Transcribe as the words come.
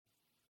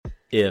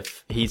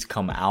if he's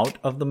come out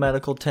of the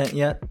medical tent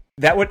yet.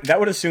 That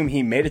would assume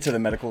he made it to the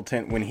medical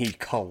tent when he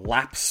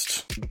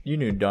collapsed. You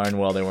knew darn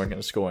well they weren't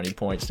going to score any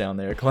points down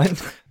there,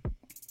 Clint.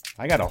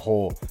 I got a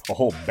whole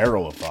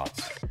barrel of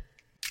thoughts.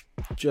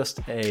 Just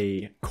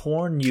a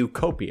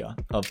cornucopia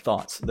of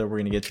thoughts that we're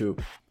going to get to.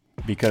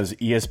 Because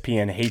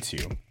ESPN hates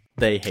you.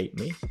 They hate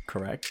me,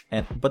 correct.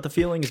 But the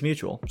feeling is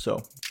mutual,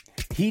 so.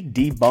 He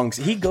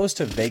goes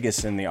to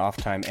Vegas in the off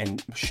time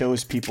and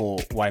shows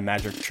people why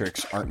magic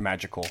tricks aren't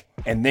magical.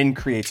 And then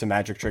creates a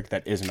magic trick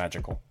that is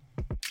magical.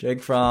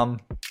 Jake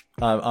Fromm,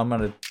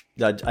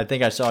 I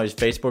think I saw he's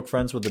Facebook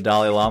friends with the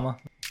Dalai Lama.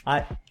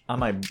 I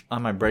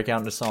might break out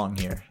into song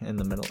here in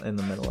the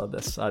middle of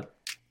this. I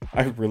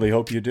really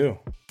hope you do.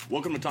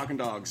 Welcome to Talking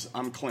Dogs.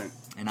 I'm Clint.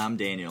 And I'm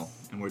Daniel.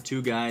 And we're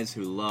two guys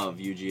who love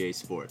UGA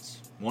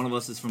sports. One of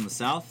us is from the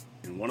South.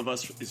 And one of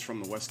us is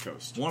from the West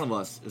Coast. One of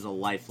us is a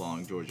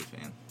lifelong Georgia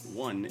fan.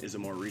 One is a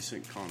more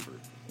recent convert.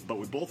 But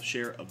we both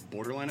share a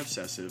borderline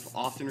obsessive,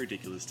 often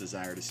ridiculous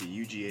desire to see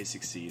UGA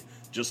succeed,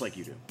 just like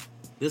you do.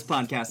 This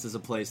podcast is a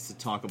place to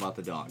talk about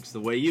the dogs, the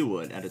way you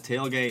would at a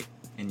tailgate,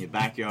 in your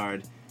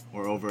backyard,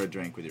 or over a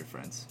drink with your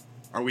friends.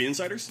 Are we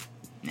insiders?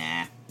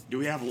 Nah. Do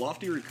we have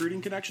lofty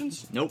recruiting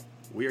connections? Nope.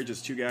 We are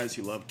just two guys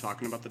who love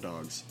talking about the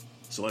dogs.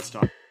 So let's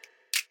talk.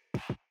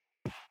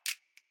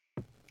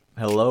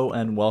 Hello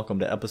and welcome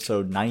to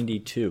episode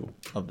 92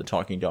 of the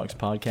Talking Dogs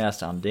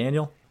podcast. I'm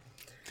Daniel.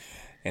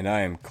 And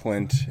I am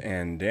Clint.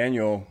 And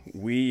Daniel,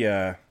 we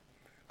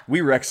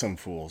wrecked some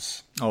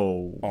fools.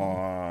 Oh.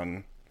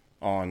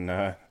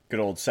 On good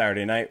old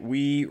Saturday night.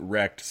 We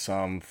wrecked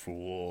some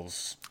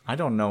fools. I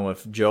don't know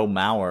if Joe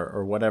Mauer,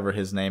 or whatever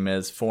his name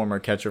is, former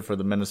catcher for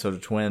the Minnesota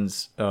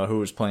Twins, who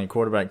was playing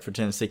quarterback for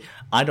Tennessee,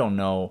 I don't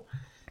know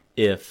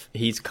if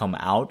he's come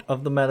out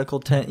of the medical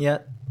tent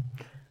yet.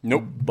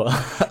 Nope.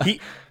 But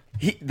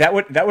that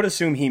would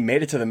assume he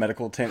made it to the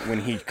medical tent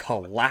when he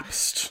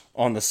collapsed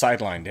on the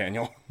sideline,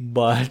 Daniel.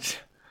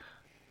 But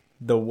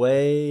the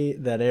way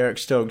that Eric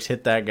Stokes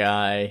hit that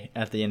guy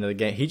at the end of the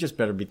game, he just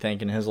better be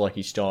thanking his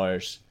lucky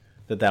stars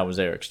that was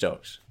Eric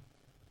Stokes.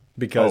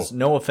 Because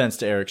no offense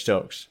to Eric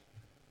Stokes,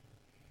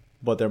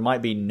 but there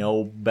might be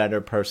no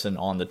better person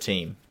on the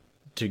team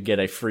to get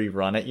a free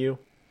run at you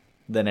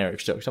than Eric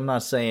Stokes. I'm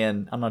not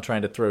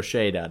trying to throw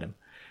shade at him,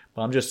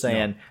 but I'm just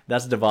saying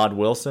that's Devod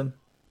Wilson.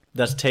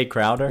 That's Tay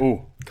Crowder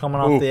coming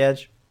off the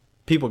edge.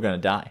 People are going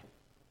to die.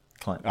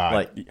 Clint,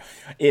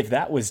 if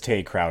that was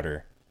Tay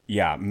Crowder,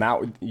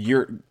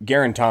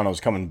 Garantano's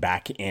coming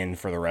back in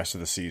for the rest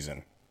of the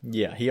season.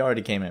 Yeah, he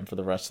already came in for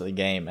the rest of the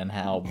game, and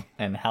how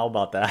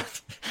about that?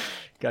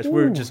 Gosh,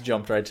 we just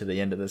jumped right to the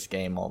end of this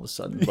game all of a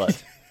sudden,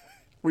 but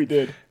we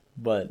did.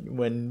 But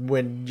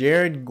when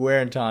Jared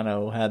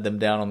Guarantano had them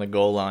down on the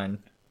goal line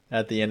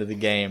at the end of the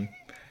game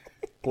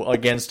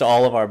against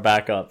all of our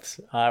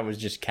backups, I was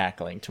just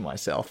cackling to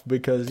myself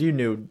because you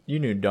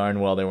knew darn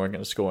well they weren't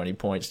going to score any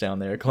points down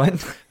there,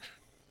 Clint.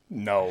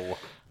 No.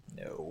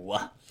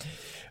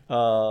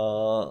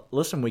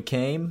 Listen, we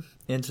came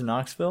into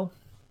Knoxville.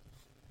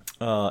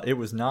 It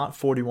was not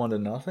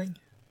 41-0,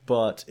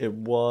 but it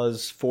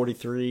was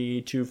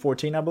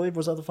 43-14, I believe.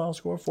 Was that the final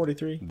score?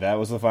 43? That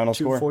was the final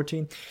score.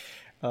 14.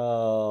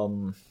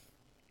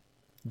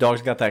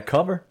 Dogs got that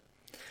cover.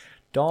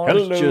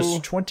 Dogs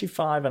just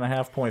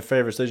 25.5-point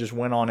favorites. They just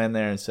went on in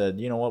there and said,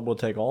 you know what, we'll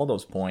take all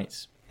those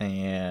points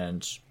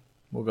and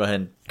we'll go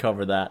ahead and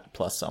cover that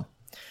plus some.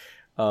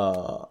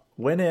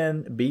 Went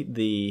in, beat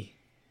the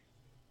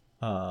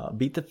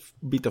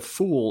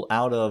fool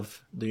out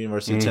of the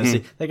University of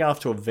Tennessee. They got off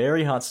to a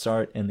very hot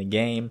start in the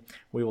game.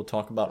 We will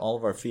talk about all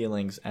of our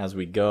feelings as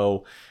we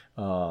go.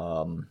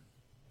 I'll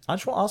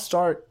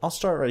start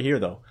right here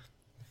though.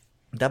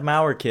 That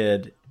Mauer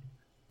kid,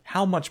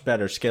 how much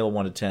better scale of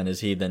 1 to 10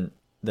 is he than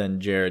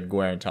Jared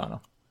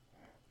Guarantano?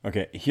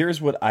 Okay,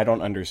 here's what I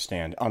don't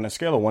understand. On a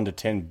scale of 1 to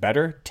 10,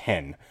 better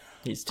 10.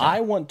 He's 10.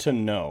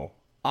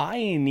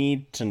 I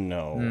need to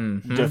know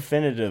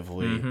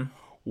definitively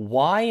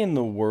why in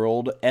the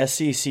world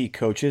SEC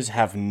coaches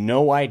have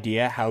no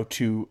idea how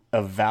to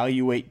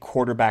evaluate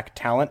quarterback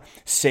talent,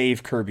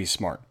 save Kirby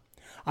Smart.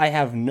 I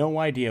have no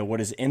idea what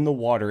is in the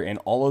water in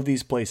all of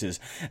these places.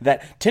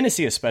 That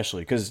Tennessee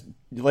especially, because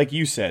like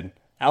you said,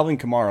 Alvin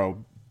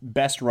Kamara,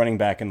 best running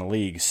back in the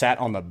league, sat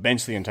on the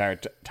bench the entire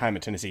time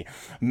at Tennessee.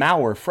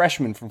 Mauer,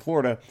 freshman from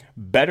Florida,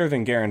 better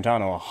than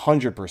Garantano,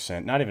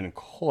 100%, not even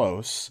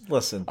close.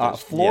 Listen,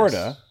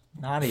 Florida... Yes.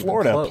 Not even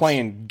Florida close.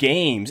 Playing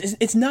games.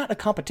 It's not a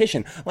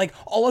competition. Like,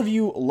 all of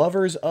you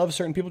lovers of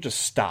certain people,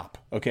 just stop,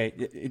 okay?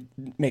 It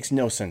makes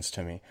no sense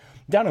to me.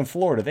 Down in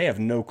Florida, they have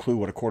no clue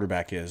what a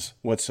quarterback is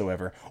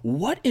whatsoever.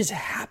 What is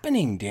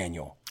happening,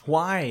 Daniel?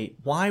 Why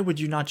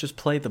would you not just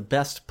play the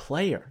best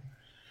player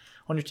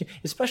on your team,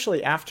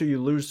 especially after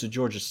you lose to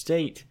Georgia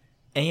State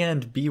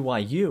and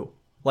BYU?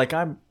 Like,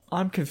 I'm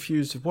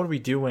confused. What are we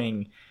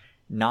doing?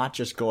 Not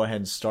just go ahead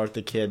and start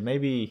the kid.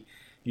 Maybe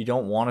you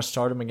don't want to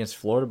start him against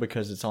Florida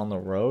because it's on the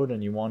road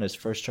and you want his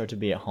first start to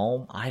be at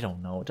home. I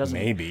don't know. It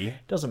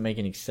doesn't make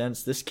any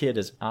sense. This kid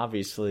is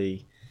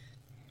obviously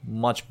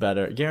much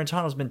better.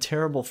 Garantano's been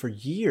terrible for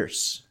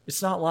years.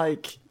 It's not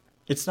like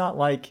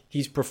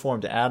he's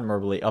performed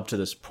admirably up to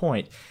this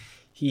point.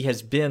 He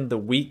has been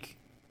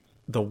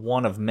the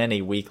one of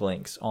many weak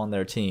links on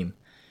their team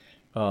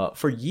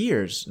for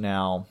years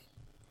now.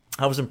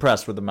 I was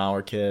impressed with the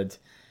Mauer kid.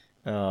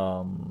 He's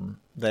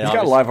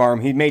got a live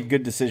arm. He made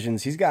good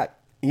decisions. He's got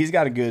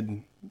a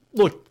good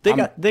look. They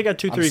got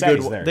two,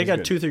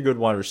 three good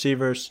wide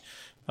receivers.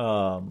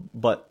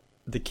 But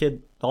the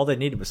kid, all they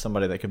needed was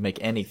somebody that could make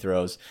any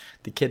throws.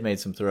 The kid made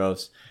some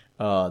throws.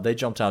 They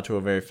jumped out to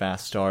a very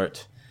fast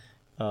start.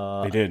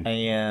 They did,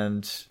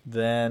 and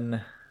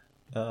then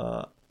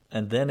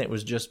it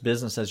was just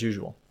business as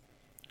usual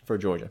for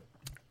Georgia.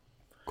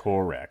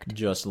 Correct.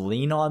 Just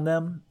lean on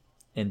them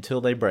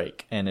until they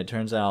break, and it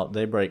turns out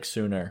they break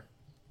sooner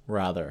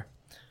rather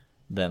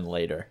than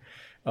later.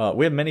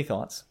 We have many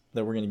thoughts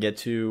that we're going to get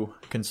to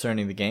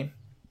concerning the game.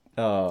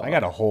 I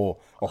got a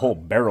whole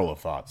barrel of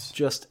thoughts.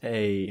 Just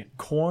a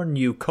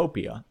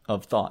cornucopia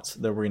of thoughts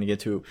that we're going to get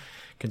to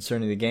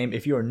concerning the game.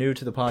 If you are new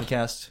to the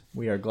podcast,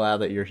 we are glad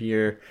that you're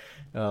here.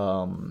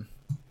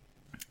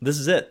 This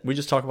is it. We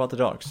just talk about the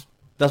dogs.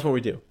 That's what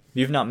we do.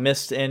 You've not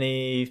missed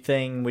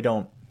anything.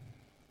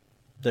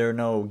 There are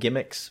no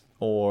gimmicks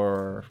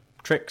or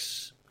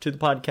tricks to the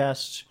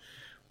podcast.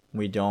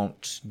 We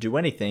don't do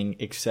anything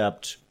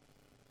except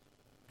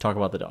talk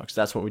about the dogs.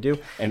 That's what we do.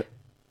 And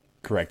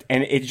correct.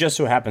 And it just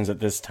so happens that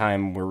this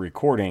time we're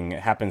recording,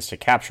 it happens to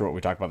capture what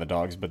we talk about the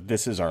dogs, but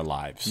this is our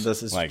lives.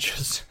 This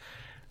is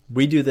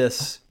we do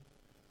this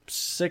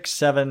 6,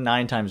 7,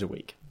 9 times a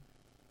week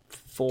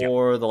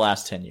for the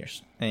last 10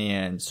 years.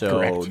 And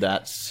so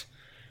that's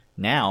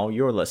now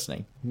you're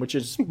listening, which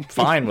is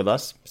fine with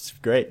us. It's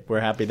great.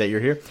 We're happy that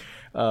you're here.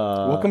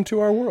 Welcome to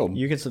our world.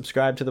 You can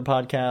subscribe to the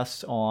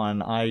podcast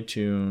on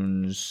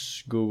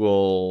iTunes,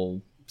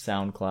 Google,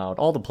 SoundCloud,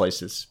 all the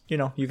places.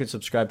 You can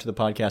subscribe to the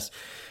podcast.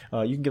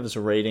 You can give us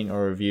a rating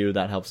or a review.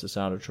 That helps us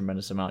out a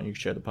tremendous amount. You can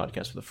share the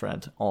podcast with a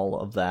friend. All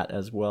of that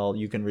as well.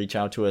 You can reach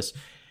out to us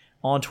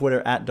on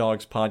Twitter at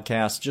Dogs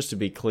Podcast. Just to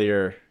be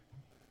clear,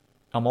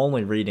 I'm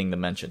only reading the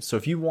mentions. So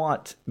if you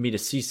want me to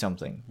see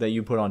something that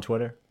you put on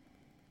Twitter,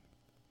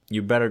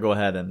 you better go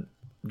ahead and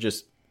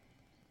just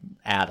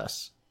add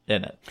us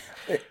in it.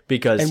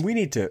 And we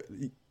need to,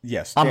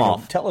 yes. I'm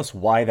off. Tell us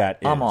why that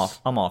is. I'm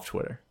off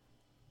Twitter.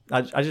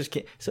 I just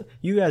can't. So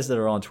you guys that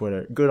are on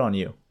Twitter, good on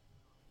you.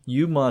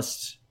 You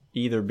must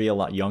either be a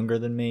lot younger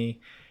than me,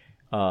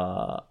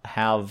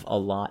 have a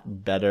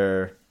lot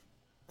better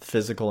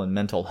physical and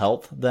mental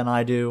health than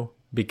I do,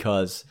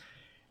 because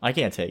I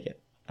can't take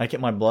it.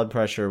 My blood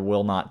pressure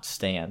will not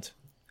stand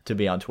to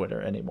be on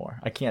Twitter anymore.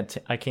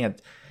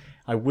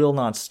 I will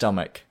not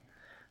stomach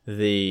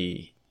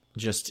the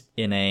just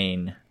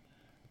inane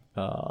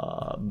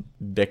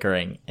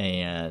bickering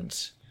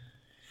and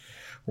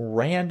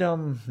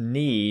random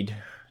need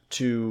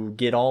to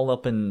get all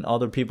up in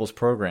other people's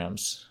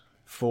programs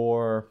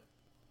for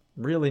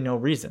really no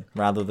reason,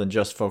 rather than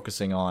just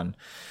focusing on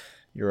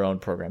your own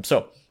program.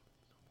 So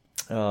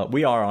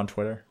we are on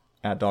Twitter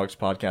at Dogs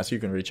Podcast. You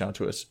can reach out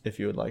to us if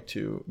you would like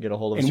to get a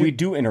hold of us. And we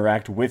do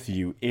interact with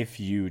you if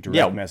you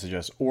direct message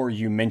us or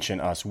you mention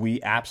us.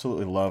 We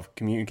absolutely love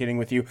communicating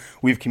with you.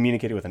 We've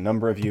communicated with a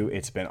number of you.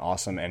 It's been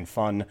awesome and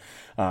fun.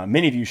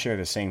 Many of you share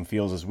the same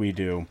feels as we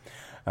do.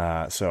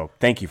 So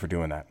thank you for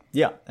doing that.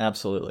 Yeah,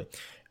 absolutely.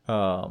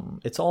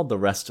 It's all the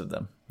rest of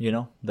them,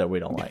 that we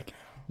don't like.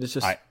 It's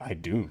just I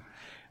do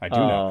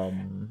know.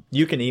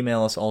 You can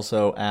email us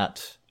also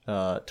at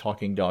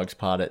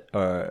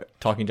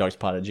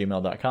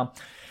talkingdogspod@gmail.com.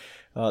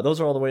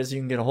 Those are all the ways you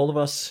can get a hold of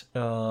us.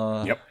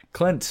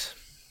 Clint,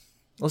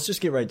 let's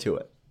just get right to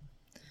it.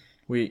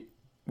 We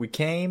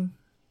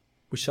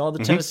saw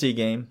the Tennessee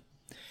game.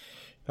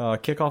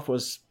 Kickoff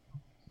was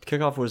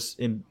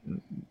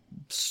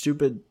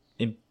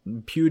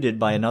imputed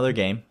by another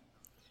game.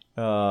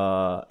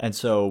 And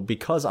so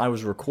because I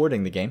was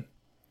recording the game,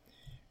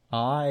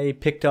 I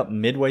picked up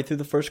midway through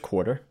the first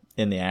quarter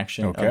in the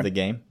action of the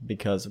game,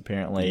 because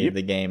apparently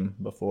the game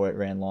before it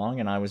ran long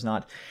and I was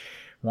not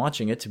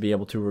watching it to be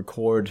able to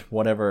record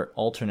whatever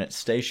alternate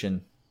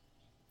station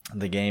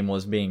the game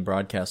was being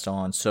broadcast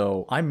on.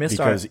 So I missed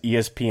because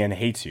ESPN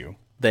hates you.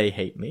 They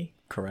hate me,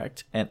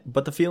 correct.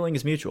 But the feeling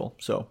is mutual,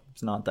 so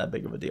it's not that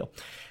big of a deal.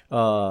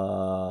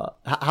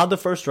 How'd the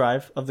first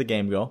drive of the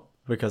game go?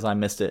 Because I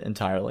missed it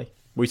entirely.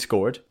 We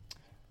scored.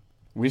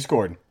 We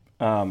scored,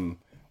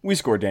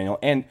 Daniel.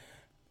 And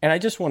I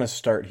just want to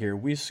start here.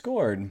 We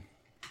scored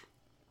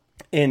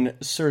in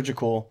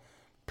surgical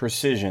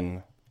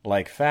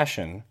precision-like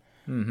fashion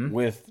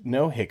with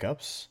no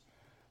hiccups,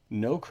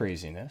 no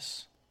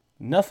craziness,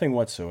 nothing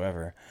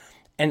whatsoever.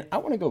 And I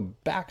want to go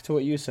back to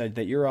what you said,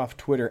 that you're off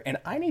Twitter, and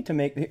I need to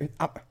make...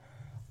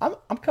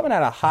 I'm coming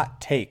at a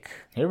hot take.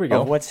 Here we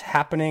go. Of what's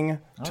happening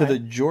to the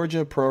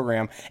Georgia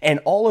program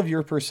and all of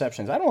your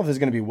perceptions. I don't know if it's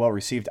going to be well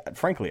received.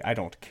 Frankly, I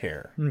don't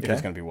care if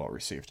it's going to be well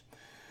received.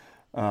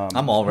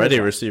 I'm already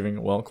receiving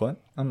it well, Clint.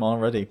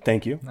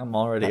 Thank you. I'm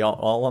already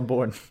all on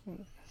board.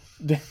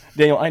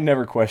 Daniel, I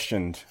never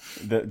questioned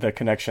the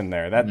connection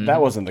there. That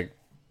wasn't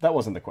That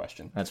wasn't the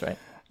question. That's right.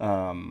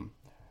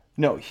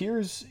 No,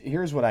 here's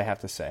what I have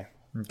to say.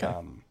 Okay.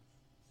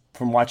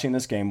 From watching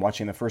this game,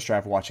 watching the first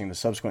drive, watching the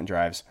subsequent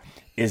drives,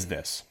 is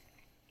this.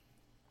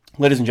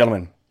 Ladies and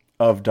gentlemen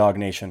of Dog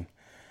Nation,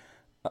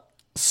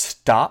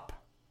 stop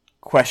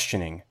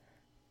questioning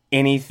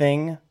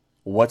anything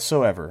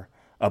whatsoever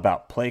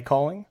about play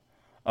calling,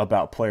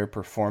 about player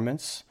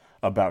performance,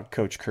 about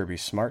Coach Kirby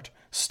Smart.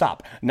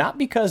 Stop. Not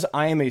because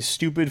I am a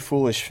stupid,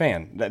 foolish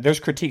fan. There's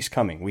critiques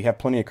coming. We have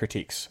plenty of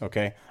critiques,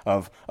 okay,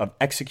 of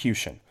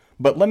execution.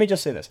 But let me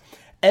just say this.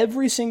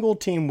 Every single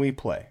team we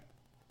play,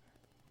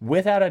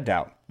 without a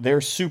doubt,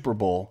 their Super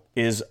Bowl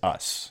is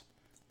us.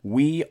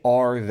 We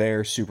are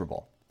their Super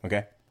Bowl,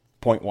 okay?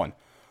 Point one.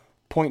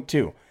 Point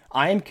two,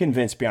 I am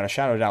convinced beyond a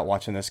shadow of doubt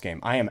watching this game,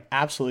 I am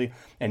absolutely,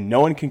 and no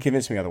one can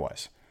convince me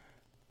otherwise,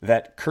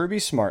 that Kirby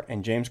Smart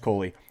and James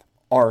Coley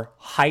are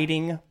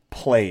hiding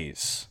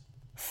plays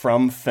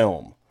from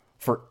film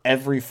for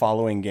every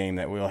following game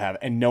that we'll have,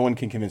 and no one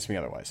can convince me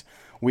otherwise.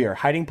 We are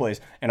hiding plays,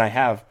 and I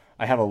have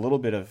a little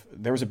bit of,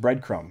 there was a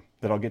breadcrumb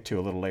that I'll get to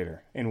a little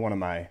later in one of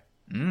my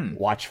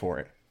watch for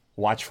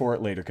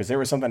it later, because there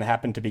was something that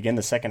happened to begin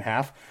the second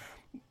half.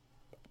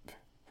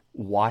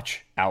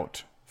 Watch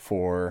out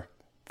for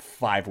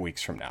 5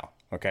 weeks from now,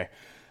 okay?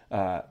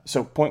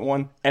 So point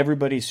one,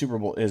 everybody's Super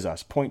Bowl is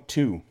us. Point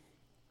two,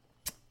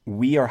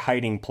 we are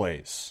hiding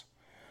plays.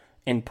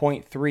 And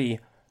point three,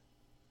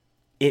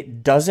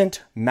 it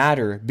doesn't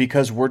matter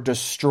because we're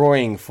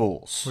destroying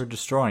fools. We're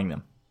destroying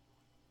them.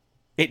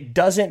 It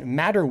doesn't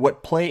matter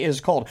what play is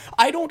called.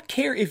 I don't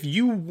care if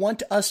you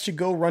want us to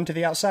go run to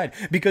the outside,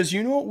 because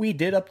you know what we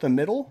did up the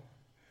middle?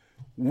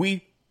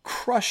 We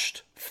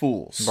crushed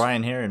fools.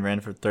 Brian Herring ran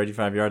for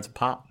 35 yards a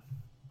pop.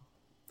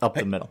 Up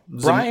the middle.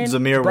 Brian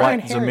Zamir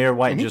White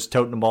Mm-hmm. just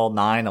toting the ball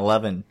 9,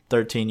 11,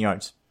 13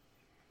 yards.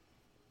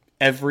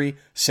 Every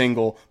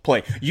single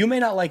play. You may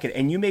not like it,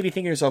 and you may be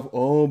thinking to yourself,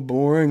 oh,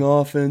 boring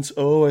offense.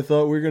 Oh, I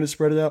thought we were going to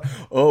spread it out.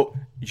 Oh,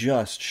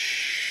 just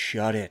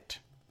shut it.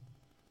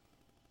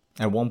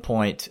 At one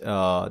point,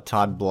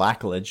 Todd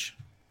Blackledge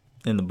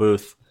in the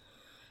booth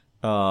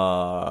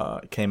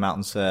came out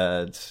and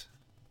said,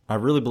 I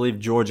really believe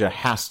Georgia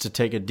has to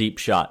take a deep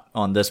shot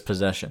on this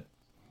possession.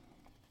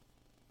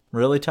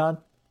 Really, Todd?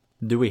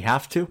 Do we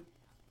have to?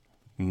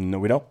 No,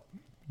 we don't.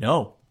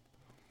 No.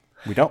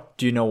 We don't.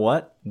 Do you know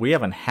what? We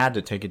haven't had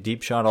to take a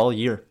deep shot all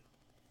year.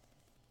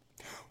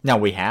 Now,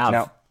 we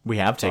have. We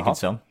have taken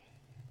some.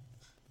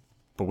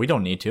 But we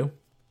don't need to.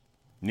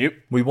 Nope.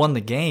 We won the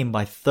game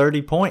by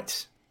 30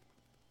 points.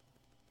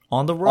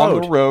 On the road.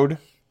 On the road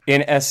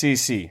in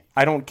SEC.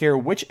 I don't care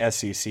which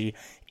SEC.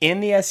 In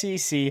the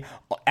SEC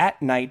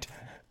at night,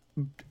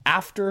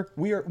 after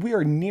we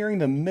are nearing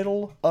the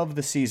middle of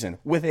the season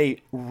with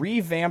a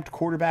revamped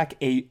quarterback,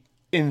 a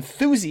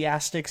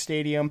enthusiastic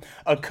stadium,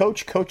 a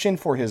coach coaching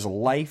for his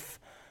life,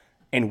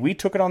 and we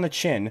took it on the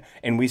chin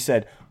and we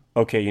said,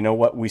 okay, you know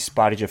what? We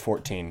spotted you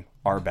 14.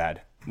 Our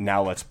bad.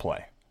 Now let's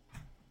play.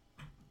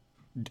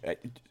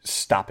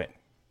 Stop it.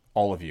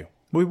 All of you.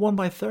 We won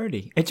by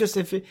 30. It just,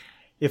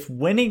 if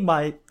winning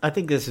by, I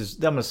think I'm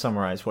going to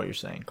summarize what you're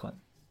saying, Clint.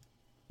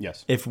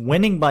 Yes. If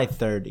winning by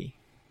 30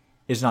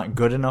 is not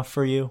good enough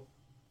for you,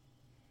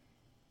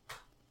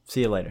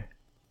 see you later.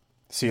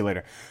 See you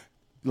later.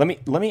 Let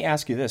me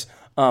ask you this.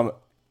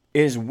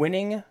 Is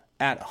winning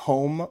at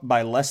home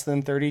by less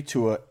than 30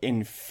 to an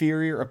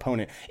inferior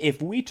opponent,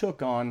 if we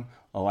took on,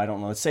 I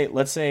don't know,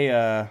 let's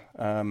say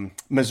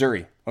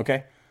Missouri,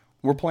 okay?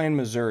 We're playing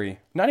Missouri.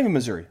 Not even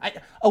Missouri.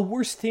 A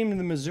worse team than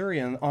the Missouri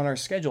on our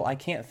schedule. I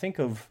can't think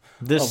of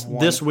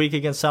this week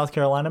against South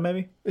Carolina,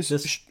 maybe?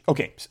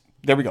 Okay,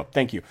 there we go.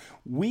 Thank you.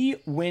 We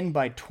win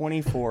by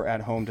 24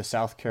 at home to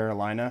South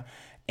Carolina,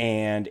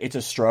 and it's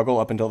a struggle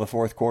up until the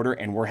fourth quarter,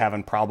 and we're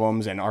having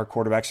problems, and our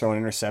quarterback's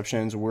throwing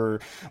interceptions. We're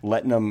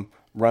letting them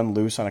run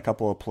loose on a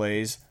couple of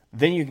plays.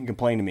 Then you can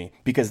complain to me,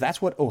 because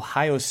that's what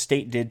Ohio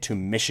State did to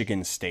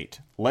Michigan State.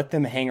 Let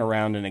them hang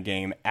around in a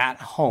game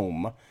at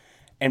home.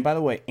 And by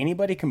the way,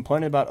 anybody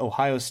complaining about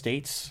Ohio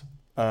State's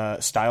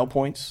style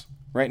points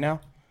right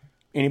now?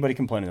 Anybody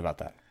complaining about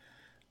that?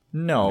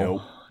 No.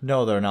 Nope.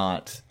 No, they're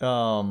not.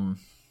 Do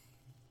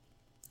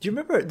you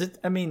remember?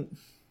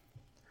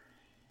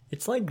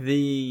 It's like do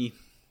you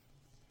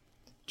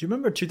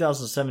remember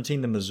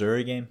 2017, the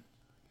Missouri game?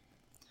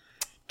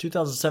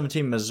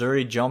 2017,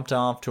 Missouri jumped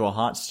off to a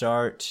hot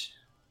start.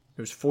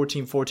 It was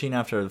 14-14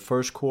 after the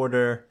first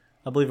quarter.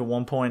 I believe at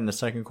one point in the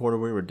second quarter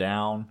we were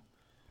down.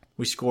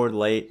 We scored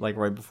late, like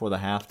right before the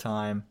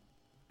halftime.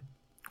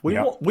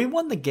 We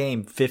won the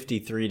game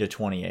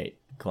 53-28,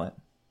 Clint.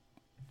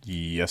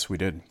 Yes, we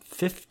did.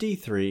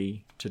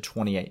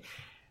 53-28.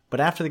 But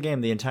after the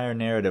game, the entire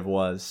narrative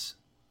was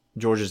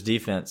Georgia's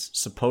defense,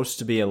 supposed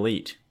to be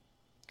elite,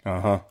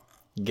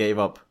 gave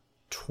up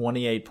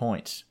 28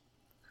 points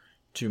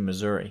to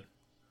Missouri.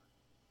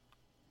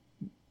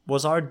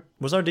 Was our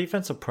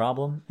defense a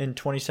problem in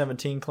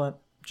 2017, Clint?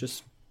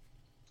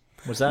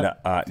 Was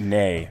that?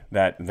 Nay,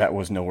 that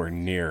was nowhere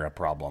near a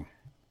problem.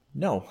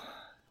 No,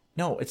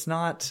 it's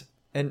not.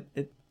 And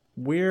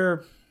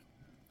we're,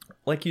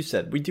 like you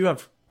said, we do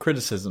have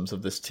criticisms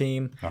of this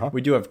team.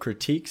 We do have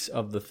critiques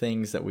of the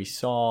things that we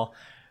saw,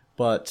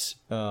 but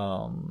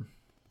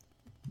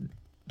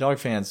Dog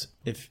fans,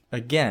 if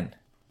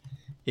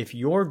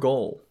your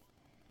goal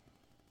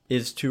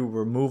is to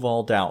remove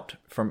all doubt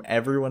from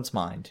everyone's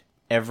mind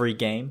every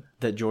game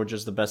that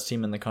Georgia's the best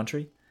team in the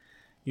country,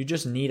 you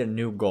just need a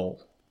new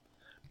goal.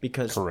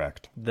 Because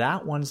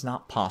that one's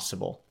not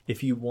possible.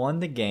 If you won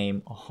the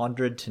game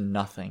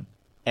 100-0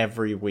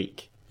 every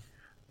week,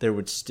 there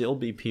would still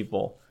be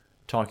people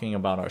talking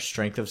about our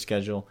strength of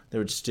schedule.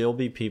 There would still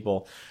be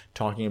people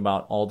talking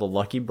about all the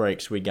lucky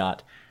breaks we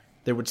got.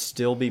 There would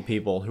still be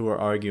people who are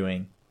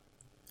arguing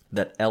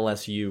that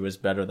LSU is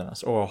better than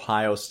us, or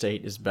Ohio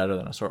State is better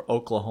than us, or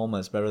Oklahoma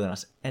is better than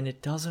us. And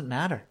it doesn't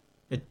matter.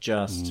 It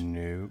just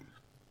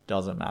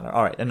doesn't matter.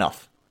 All right,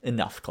 enough.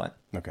 Enough, Clint.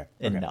 Okay.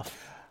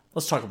 Enough.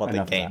 Let's talk about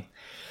the game.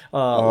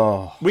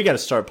 We got to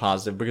start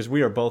positive because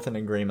we are both in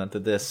agreement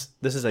that this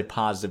is a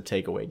positive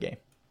takeaway game.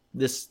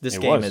 This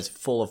game is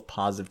full of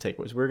positive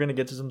takeaways. We're going to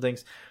get to some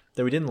things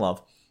that we didn't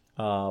love,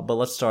 but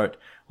let's start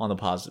on the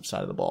positive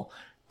side of the ball.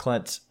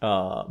 Clint,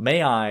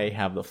 may I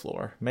have the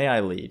floor? May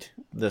I lead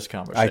this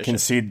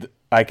conversation?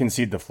 I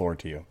concede the floor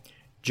to you.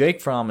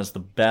 Jake Fromm is the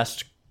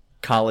best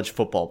college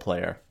football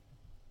player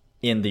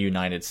in the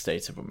United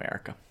States of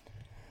America.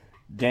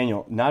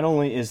 Daniel, not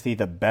only is he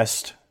the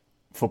best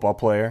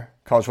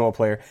college football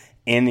player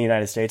in the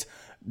United States,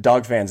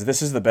 Dog fans,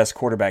 this is the best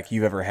quarterback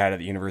you've ever had at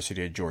the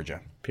University of Georgia.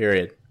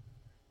 Period.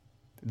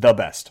 The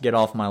best. Get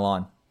off my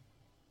lawn.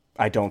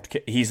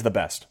 He's the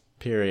best.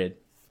 Period.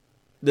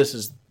 This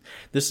is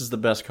the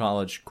best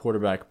college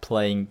quarterback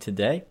playing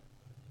today.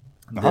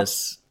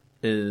 This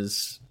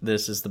is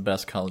the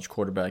best college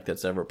quarterback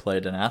that's ever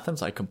played in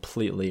Athens. I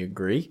completely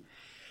agree.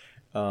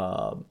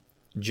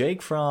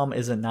 Jake Fromm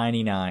is a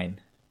 99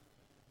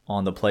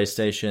 on the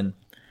PlayStation.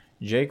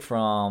 Jake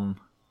Fromm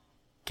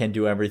can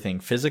do everything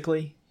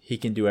physically. He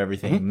can do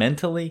everything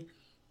mentally.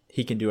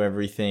 He can do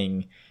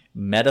everything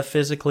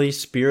metaphysically,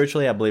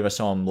 spiritually. I believe I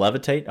saw him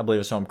levitate. I believe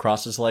I saw him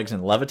cross his legs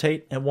and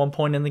levitate at one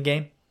point in the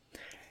game.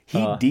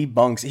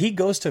 He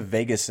goes to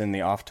Vegas in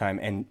the off time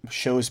and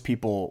shows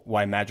people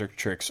why magic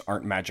tricks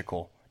aren't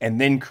magical, and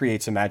then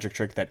creates a magic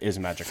trick that is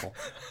magical.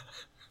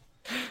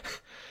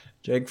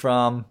 Jake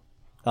Fromm,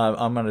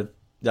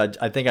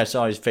 I think I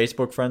saw his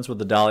Facebook friends with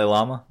the Dalai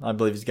Lama. I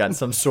believe he's got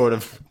some sort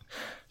of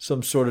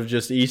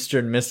just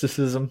Eastern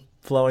mysticism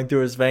flowing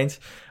through his veins.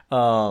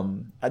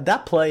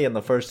 That play in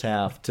the first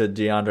half to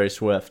DeAndre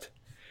Swift,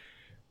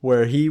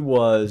 where he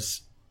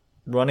was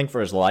running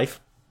for his life,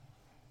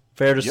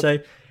 fair to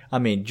say. I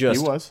mean,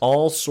 just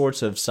all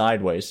sorts of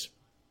sideways.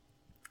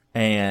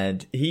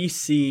 And he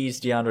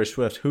sees DeAndre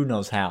Swift, who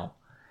knows how.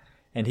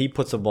 And he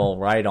puts the ball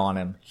right on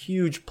him.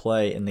 Huge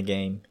play in the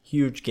game.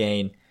 Huge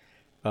gain.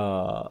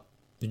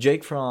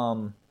 Jake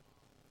Fromm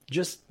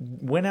just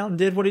went out and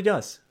did what he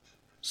does.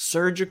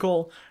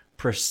 Surgical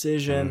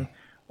precision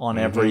on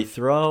every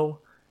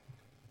throw.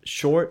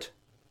 Short,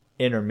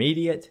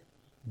 intermediate,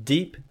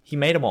 deep. He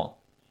made them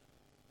all.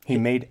 He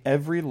made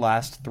every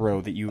last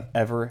throw that you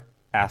ever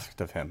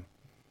asked of him.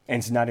 And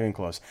it's not even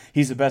close.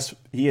 He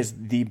is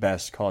the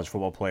best college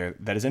football player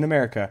that is in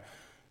America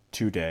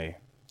today.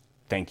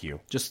 Thank you.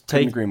 Just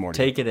take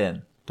it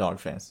in, Dog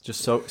fans.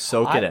 Just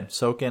soak it in.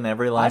 Soak in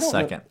every last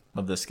second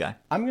of this guy.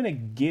 I'm going to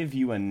give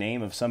you a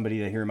name of somebody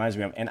that he reminds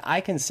me of. And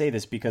I can say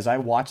this because I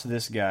watch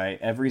this guy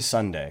every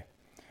Sunday.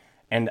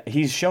 And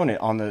he's shown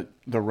it on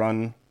the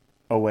run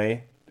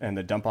away and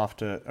the dump off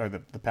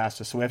the pass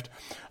to Swift.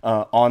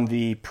 On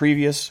the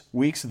previous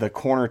weeks, the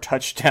corner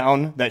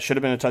touchdown that should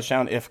have been a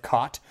touchdown if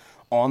caught.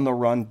 On the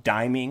run,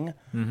 diming.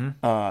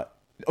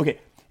 Okay,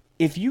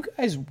 if you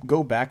guys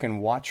go back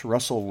and watch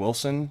Russell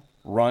Wilson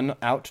run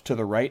out to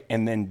the right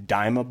and then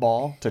dime a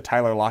ball to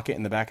Tyler Lockett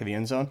in the back of the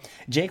end zone,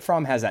 Jake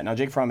Fromm has that. Now,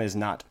 Jake Fromm is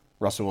not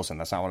Russell Wilson.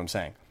 That's not what I'm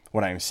saying.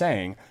 What I'm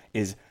saying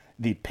is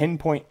the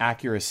pinpoint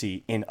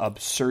accuracy in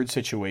absurd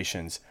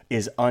situations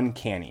is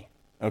uncanny,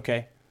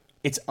 okay?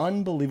 It's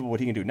unbelievable what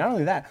he can do. Not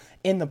only that,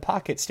 in the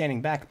pocket,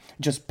 standing back,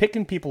 just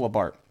picking people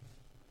apart.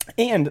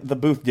 And the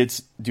booth did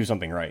do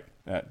something right.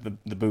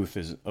 The booth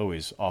is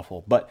always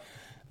awful, but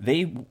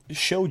they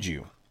showed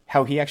you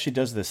how he actually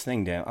does this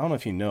thing, Dan. I don't know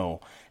if you know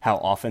how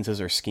offenses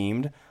are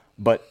schemed,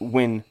 but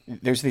when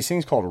there's these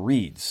things called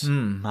reads.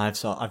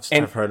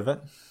 I've heard of it.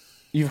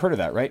 You've heard of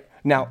that, right?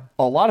 Now,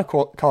 a lot of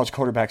college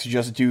quarterbacks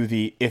just do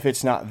the if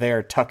it's not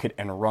there, tuck it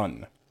and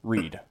run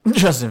read.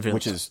 Justin Fields.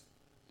 Which is,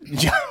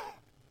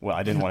 well,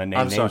 I didn't want to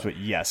name names, but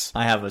yes.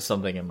 I have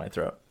something in my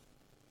throat.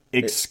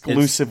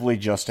 Exclusively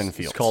Justin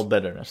Fields. It's called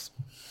bitterness.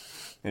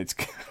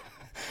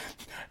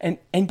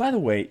 And by the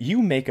way,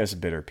 you make us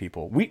bitter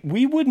people.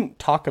 We wouldn't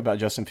talk about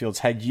Justin Fields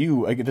had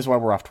you. This is why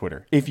we're off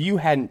Twitter. If you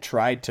hadn't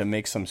tried to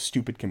make some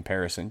stupid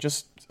comparison,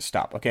 just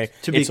stop. Okay,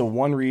 it's a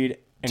one read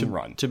and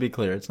run. To be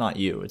clear, it's not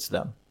you. It's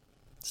them.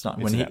 It's not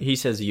when he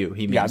says you.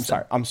 He means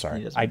I'm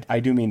sorry. I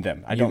do mean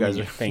them. I don't mean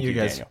you. Thank you,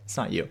 guys, Daniel. It's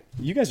not you.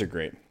 You guys are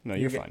great. No,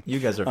 you're fine. You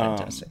guys are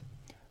fantastic.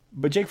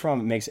 But Jake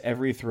Fromm makes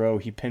every throw.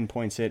 He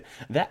pinpoints it.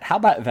 How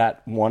about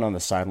that one on the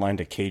sideline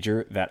to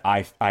Cager that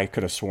I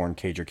could have sworn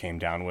Cager came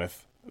down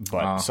with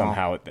but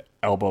somehow the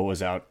elbow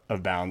was out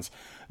of bounds.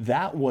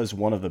 That was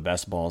one of the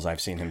best balls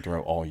I've seen him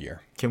throw all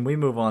year. Can we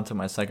move on to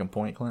my second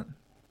point, Clint?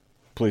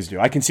 Please do.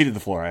 I conceded the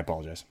floor. I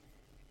apologize.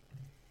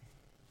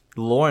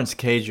 Lawrence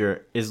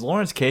Cager. Is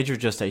Lawrence Cager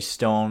just a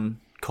stone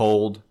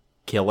cold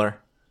killer?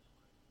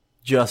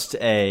 Is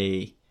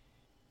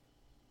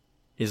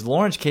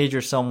Lawrence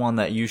Cager someone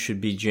that you should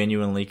be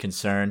genuinely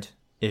concerned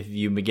if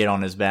you get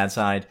on his bad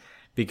side?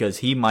 Because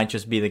he might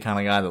just be the kind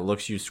of guy that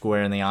looks you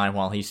square in the eye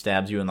while he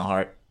stabs you in the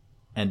heart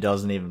and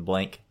doesn't even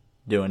blink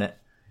doing it.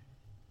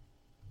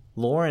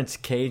 Lawrence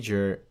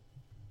Cager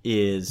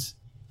is...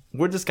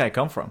 Where'd this guy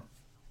come from?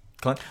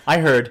 I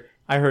heard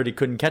he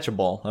couldn't catch a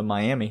ball in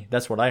Miami.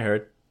 That's what I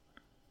heard.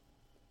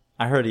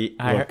 I heard he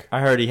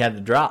had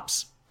the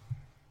drops.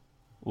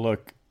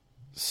 Look,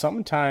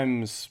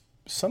 sometimes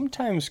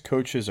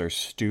coaches are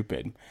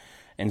stupid,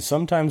 and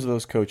sometimes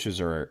those coaches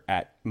are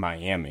at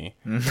Miami,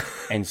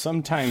 and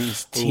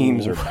sometimes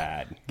teams are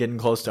bad. Getting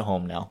close to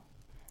home now.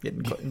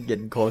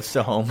 Getting close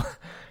to home.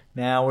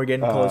 Now we're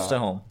getting close to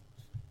home.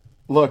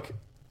 Look,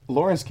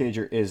 Lawrence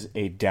Cager is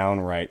a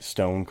downright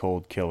stone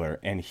cold killer,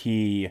 and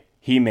he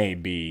may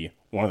be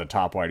one of the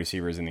top wide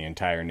receivers in the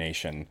entire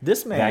nation.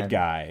 This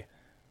guy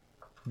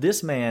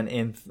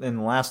in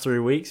the last 3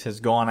 weeks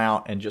has gone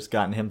out and just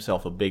gotten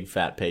himself a big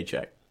fat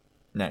paycheck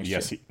next year.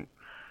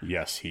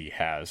 Yes, he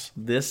has.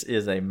 This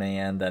is a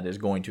man that is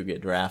going to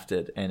get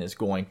drafted and is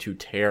going to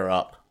tear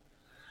up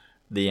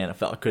the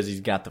NFL because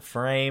he's got the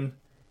frame,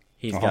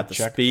 he's got the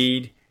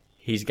speed,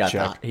 he's got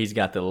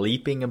the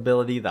leaping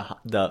ability,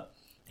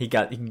 he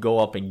can go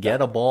up and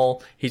get a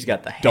ball, he's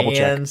got the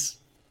hands.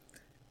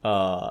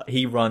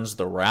 He runs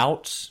the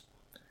routes.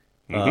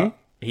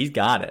 He's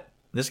got it.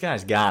 This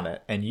guy's got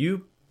it.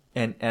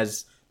 And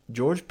as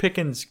George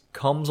Pickens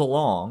comes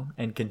along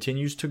and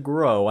continues to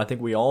grow, I think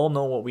we all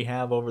know what we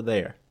have over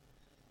there.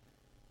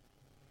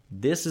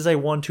 This is a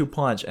 1-2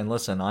 punch, and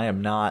listen, I am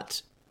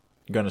not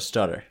going to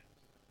stutter.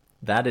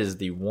 That is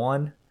the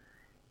 1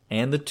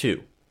 and the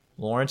 2.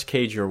 Lawrence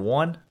Cager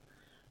 1,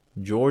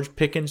 George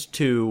Pickens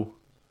 2.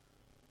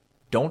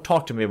 Don't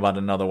talk to me about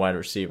another wide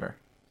receiver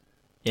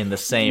in the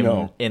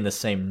same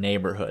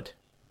neighborhood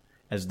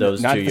as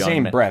those not two the young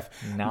same men. breath,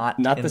 Not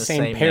the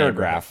same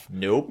paragraph.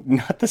 Nope.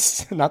 Not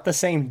the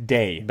same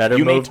day. Better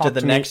move to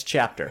the next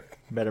chapter.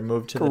 Better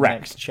move to the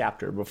next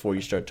chapter before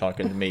you start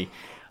talking to me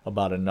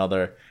about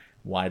another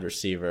wide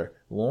receiver.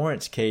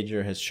 Lawrence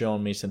Cager has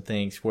shown me some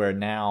things where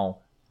now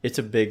it's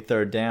a big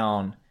third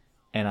down,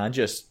 and I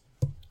just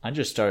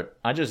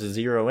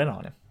zero in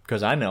on him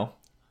because I know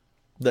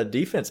the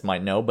defense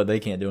might know, but they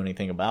can't do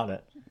anything about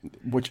it.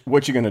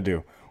 What you gonna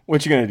do?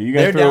 What you gonna do? You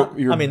gonna throw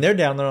your... they're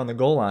down there on the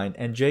goal line,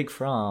 and Jake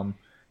Fromm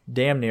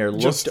damn near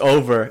looked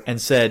over and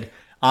said,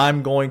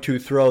 "I'm going to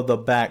throw the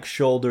back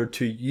shoulder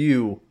to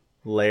you,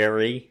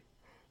 Larry."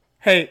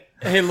 Hey,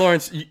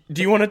 Lawrence,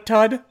 do you want a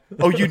tud?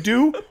 Oh, you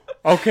do?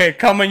 Okay,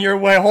 coming your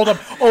way. Hold up.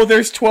 Oh,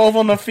 there's 12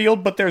 on the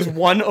field, but there's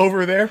 1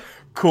 over there.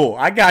 Cool,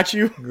 I got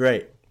you.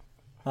 Great.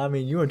 I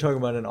mean, you were talking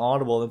about an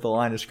audible at the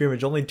line of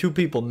scrimmage. Only 2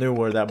 people knew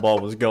where that ball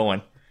was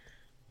going.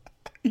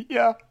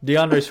 Yeah.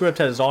 DeAndre Swift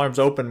had his arms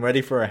open,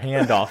 ready for a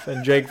handoff,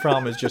 and Jake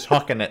Fromm is just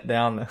hucking it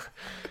down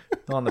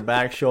on the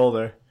back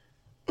shoulder.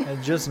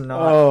 And just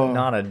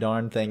not a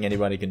darn thing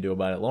anybody can do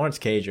about it. Lawrence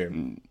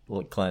Cager,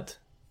 look, Clint,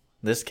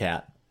 this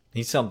cat,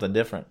 he's something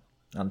different.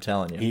 I'm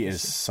telling you. He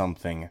is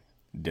something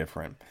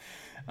different.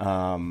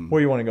 Where do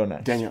you want to go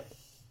next? Daniel,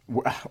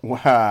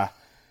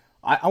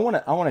 I want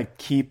to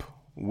keep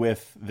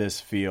with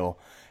this feel,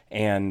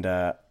 and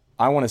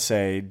I want to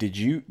say, did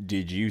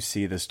you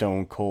see the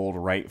stone cold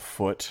right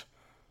foot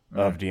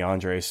of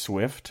DeAndre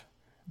Swift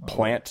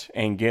plant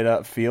and get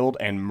upfield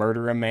and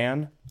murder a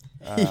man?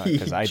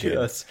 Because I did.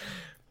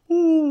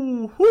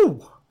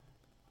 Woo.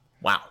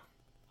 Wow.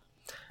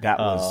 That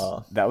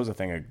was a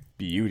thing of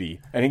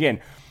beauty. And again,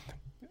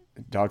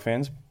 dog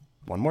fans,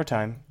 one more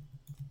time,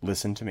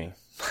 listen to me.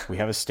 We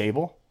have a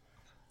stable.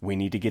 We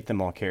need to get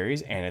them all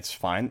carries, and it's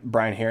fine.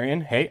 Brian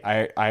Herrien, hey,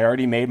 I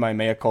already made my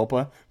mea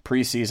culpa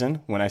preseason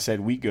when I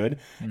said we good,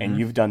 and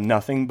you've done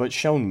nothing but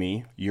shown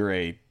me you're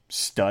a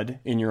stud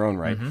in your own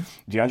right.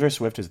 DeAndre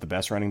Swift is the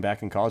best running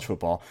back in college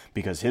football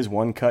because his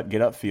one-cut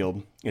get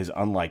upfield is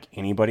unlike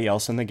anybody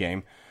else in the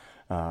game.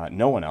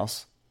 No one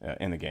else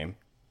in the game,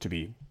 to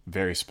be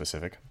very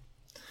specific.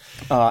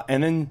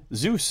 And then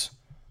Zeus.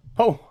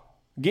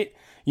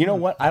 You know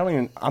what?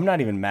 I'm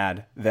not even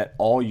mad that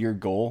all your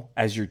goal,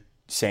 as you're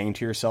saying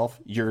to yourself,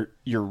 you're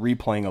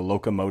replaying a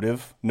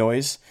locomotive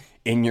noise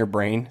in your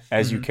brain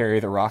as you carry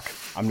the rock.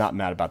 I'm not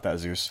mad about that,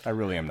 Zeus. I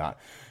really am not.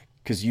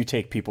 Because you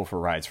take people for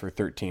rides for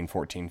 13,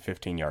 14,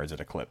 15 yards at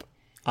a clip.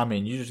 I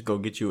mean, you just go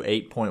get you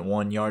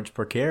 8.1 yards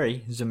per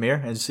carry,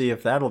 Zamir, and see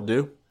if that'll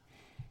do.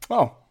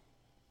 Oh.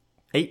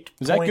 Is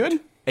that good?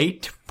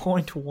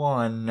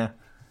 8.1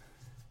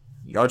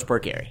 yards per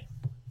carry.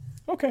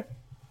 Okay.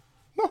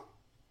 No.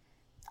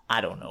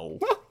 I don't know.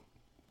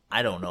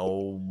 I don't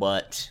know,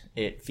 but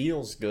it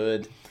feels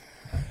good.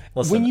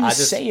 Listen,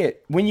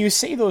 when you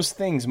say those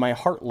things, my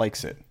heart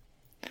likes it.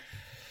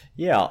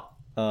 Yeah.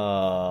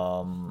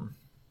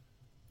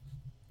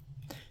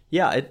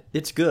 Yeah,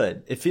 it's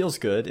good. It feels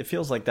good. It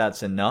feels like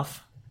that's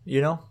enough,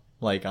 you know?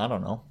 Like, I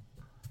don't know.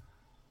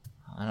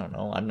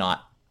 I'm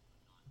not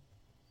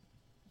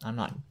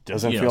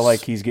Doesn't feel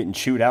like he's getting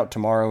chewed out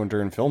tomorrow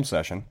during film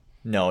session.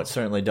 No, it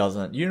certainly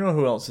doesn't. You know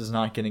who else is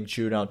not getting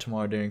chewed out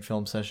tomorrow during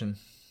film session?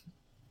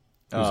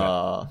 Who's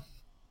that?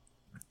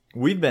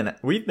 We've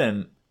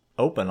been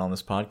open on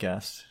this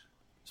podcast,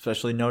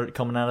 especially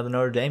coming out of the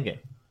Notre Dame game.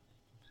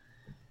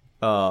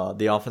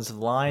 The offensive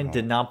line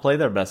did not play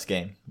their best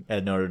game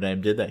at Notre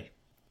Dame, did they,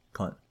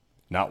 Clint?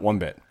 Not one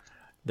bit.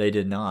 They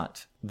did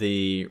not.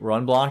 The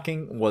run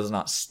blocking was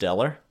not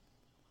stellar.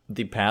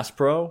 The pass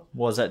pro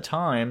was at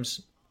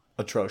times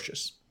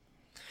atrocious.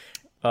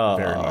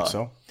 Very much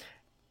so.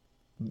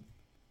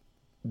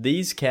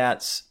 These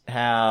cats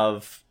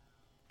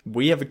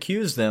we have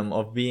accused them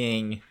of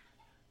being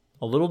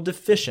a little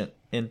deficient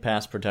in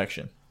pass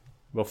protection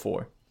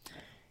before.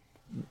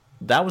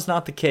 That was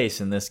not the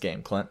case in this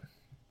game, Clint.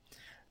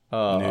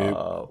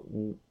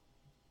 Nope.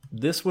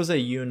 This was a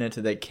unit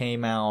that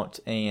came out,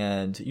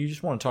 and you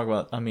just want to talk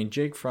about,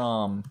 Jake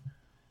Fromm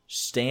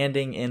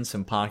standing in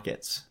some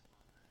pockets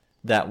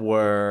that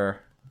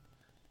were,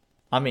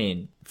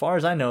 as far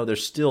as I know,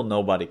 there's still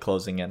nobody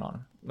closing in on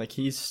him. Like,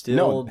 he's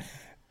still... No,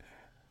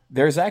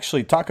 there's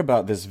actually talk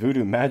about this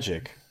voodoo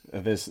magic,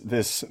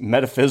 this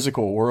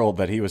metaphysical world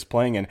that he was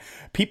playing in.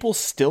 People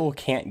still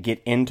can't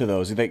get into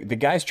those. The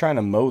guy's trying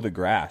to mow the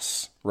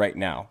grass right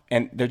now,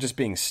 and they're just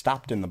being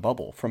stopped in the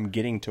bubble from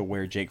getting to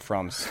where Jake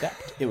Fromm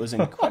stepped. It was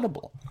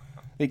incredible.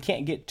 They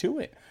can't get to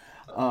it.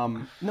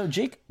 No,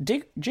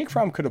 Jake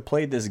Fromm could have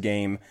played this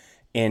game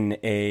in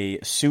a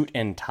suit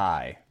and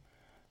tie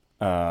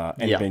and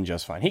been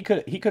just fine. He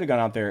could have gone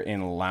out there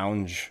in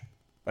lounge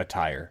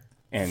attire,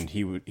 and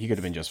he could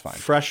have been just fine.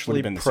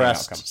 Freshly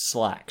pressed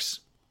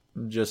slacks.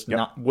 Just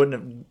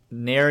wouldn't have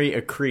nary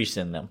a crease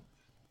in them,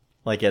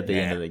 like at the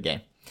end of the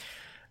game.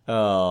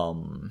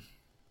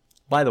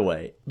 By the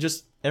way,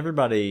 just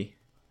everybody,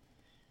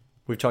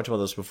 we've talked about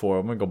this before.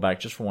 I'm gonna go back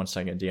just for 1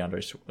 second.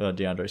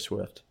 DeAndre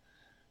Swift.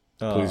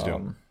 Please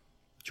do.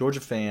 Georgia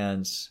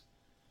fans,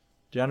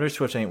 DeAndre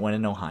Swift ain't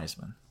winning no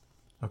Heisman.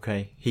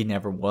 Okay, he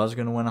never was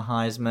gonna win a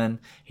Heisman.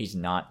 He's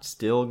not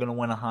still gonna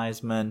win a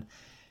Heisman.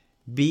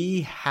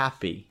 Be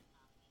happy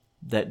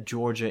that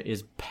Georgia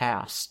is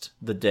past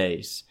the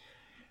days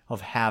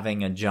of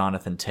having a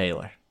Jonathan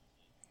Taylor.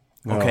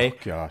 Okay? Oh,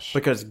 gosh.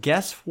 Because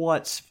guess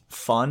what's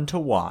fun to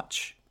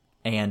watch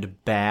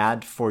and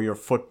bad for your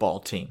football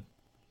team?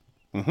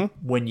 Mm-hmm.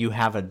 When you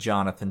have a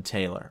Jonathan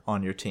Taylor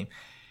on your team.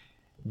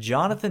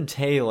 Jonathan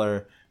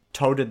Taylor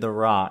toted the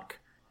rock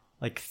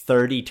like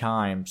 30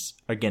 times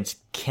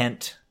against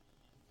Kent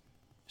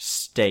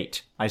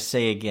State. I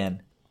say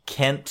again,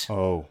 Kent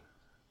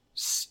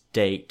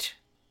State.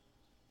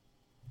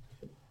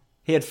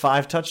 He had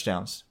 5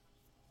 touchdowns.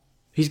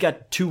 He's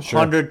got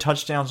 200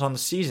 touchdowns on the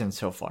season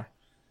so far.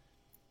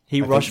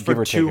 He rushed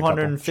for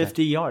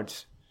 250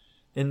 yards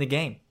in the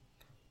game.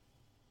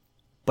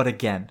 But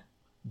again,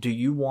 do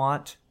you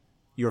want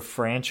your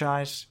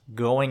franchise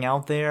going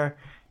out there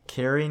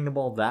carrying the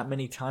ball that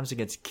many times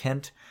against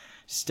Kent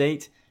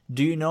State?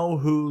 Do you know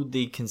who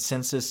the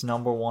consensus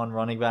number 1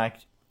 running back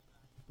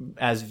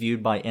as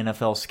viewed by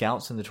NFL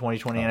scouts in the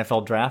 2020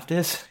 NFL draft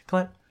is,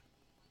 Clint?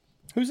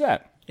 Who's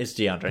that? It's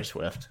DeAndre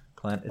Swift,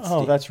 Clint.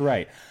 That's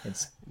right.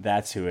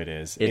 That's who it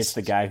is. It's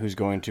the guy who's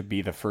going to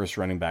be the first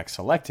running back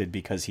selected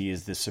because he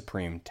is the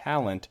supreme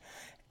talent,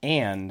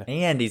 and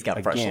he's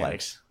got fresh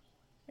legs.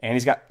 And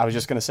he's got. I was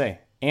just going to say,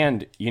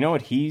 and you know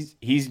what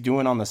he's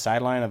doing on the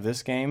sideline of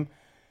this game?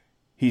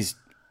 He's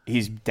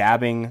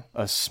dabbing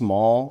a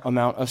small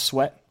amount of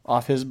sweat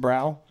off his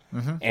brow,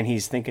 and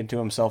he's thinking to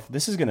himself,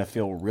 "This is going to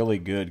feel really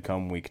good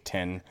come week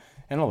 10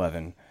 and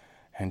 11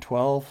 and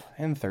 12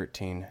 and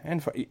 13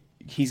 and."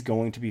 He's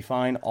going to be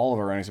fine. All of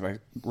our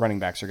running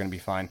backs are going to be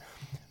fine.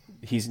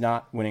 He's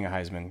not winning a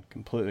Heisman.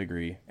 Completely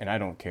agree, and I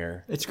don't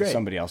care. It's great.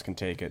 Somebody else can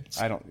take it.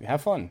 I don't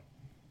have fun.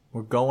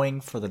 We're going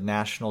for the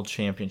national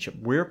championship.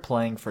 We're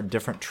playing for a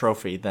different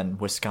trophy than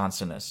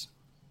Wisconsin is.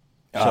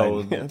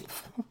 So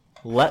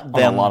let them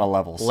on a lot of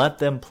levels. Let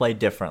them play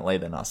differently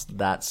than us.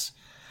 That's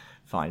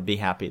fine. Be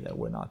happy that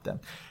we're not them.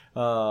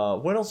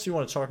 What else do you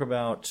want to talk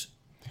about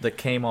that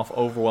came off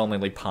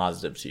overwhelmingly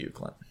positive to you,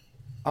 Clint?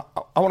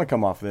 I want to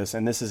come off this,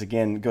 and this is,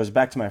 again, goes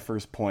back to my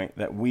first point,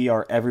 that we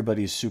are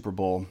everybody's Super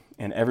Bowl,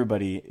 and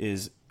everybody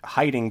is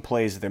hiding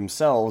plays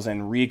themselves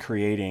and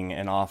recreating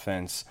an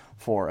offense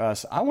for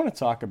us. I want to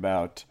talk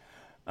about,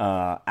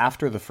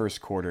 after the first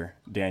quarter,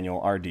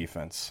 Daniel, our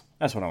defense.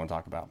 That's what I want to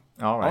talk about.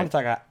 All right. I want to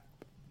talk about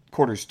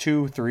quarters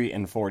 2, 3,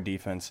 and 4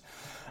 defense.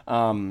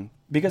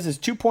 Because it's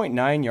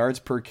 2.9 yards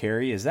per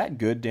carry. Is that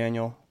good,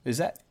 Daniel? Is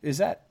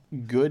that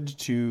good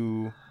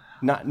to...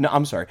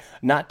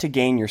 not to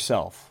gain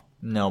yourself.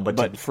 No,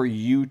 but for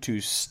you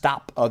to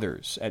stop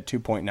others at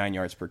 2.9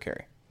 yards per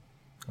carry.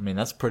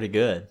 That's pretty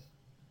good.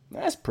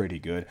 That's pretty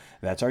good.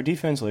 That's our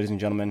defense, ladies and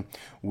gentlemen.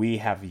 We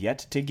have yet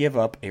to give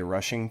up a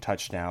rushing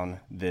touchdown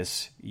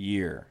this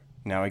year.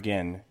 Now,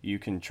 again, you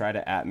can try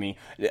to at me.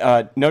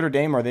 Notre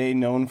Dame, are they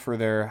known for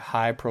their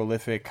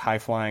high-prolific,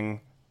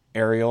 high-flying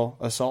aerial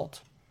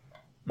assault,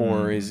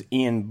 or is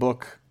Ian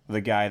Book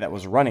the guy that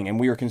was running? And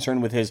we were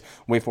concerned with his,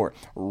 wait for it,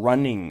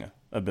 running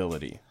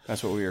ability.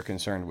 That's what we were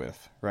concerned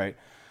with, right?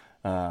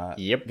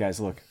 Yep. Guys,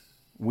 look,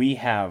 we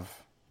have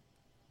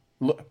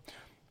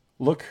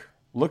look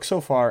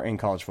so far in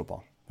college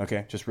football.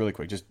 Okay, just really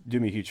quick, just do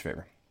me a huge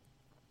favor.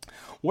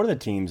 What are the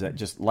teams that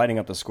just lighting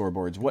up the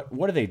scoreboards?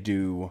 What do they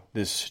do?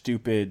 This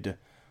stupid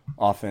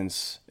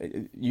offense,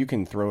 you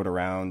can throw it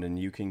around and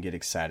you can get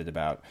excited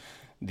about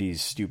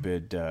these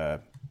stupid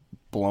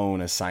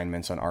blown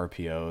assignments on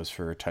RPOs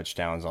for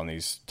touchdowns on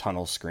these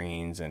tunnel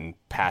screens and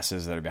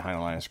passes that are behind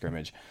the line of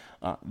scrimmage.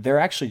 They're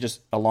actually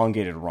just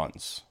elongated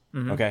runs.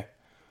 Okay,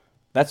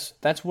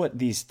 that's what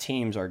these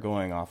teams are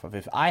going off of.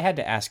 If I had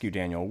to ask you,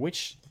 Daniel,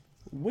 which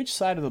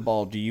side of the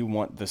ball do you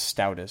want the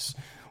stoutest?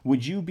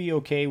 Would you be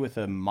okay with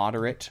a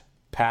moderate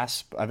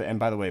pass? And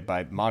by the way,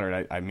 by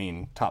moderate, I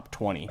mean top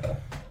 20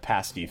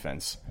 pass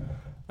defense,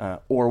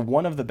 or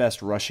one of the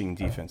best rushing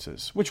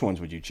defenses? Which ones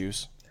would you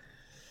choose?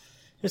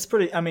 It's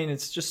pretty. I mean,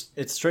 it's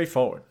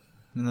straightforward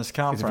in this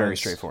conference. It's very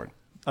straightforward.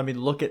 I mean,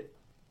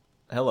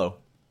 hello.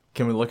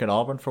 Can we look at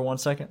Auburn for 1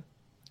 second?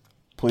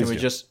 Please.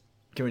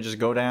 Can we just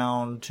go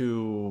down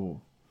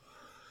to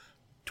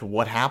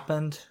what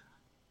happened?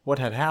 What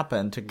had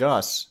happened to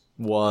Gus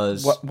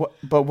was what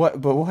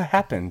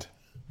happened?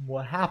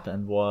 What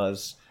happened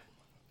was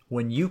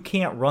when you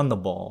can't run the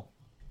ball,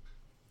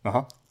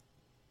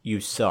 you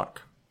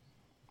suck.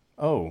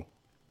 Oh,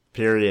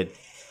 period.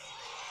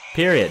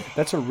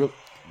 That's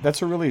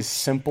a really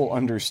simple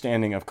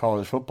understanding of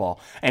college football,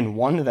 and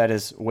one that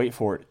is, wait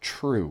for it,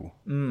 true.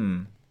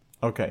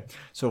 Okay,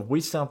 so if we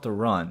stop the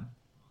run,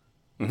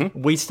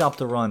 we stop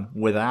the run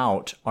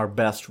without our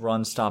best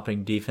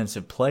run-stopping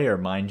defensive player,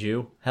 mind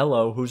you.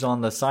 Hello, who's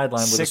on the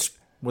sideline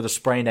with a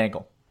sprained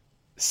ankle?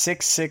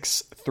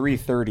 6'6",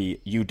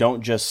 330, you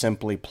don't just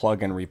simply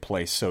plug and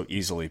replace so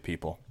easily,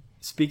 people.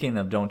 Speaking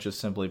of don't just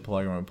simply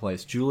plug and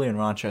replace, Julian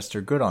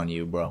Rochester, good on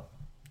you, bro.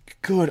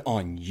 Good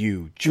on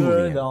you,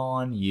 Julian. Good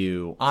on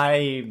you.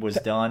 I was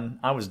done.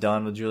 I was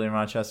done with Julian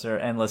Rochester.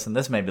 And listen,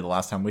 this may be the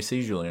last time we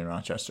see Julian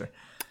Rochester.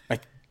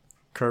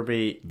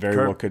 Kirby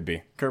well could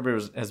be.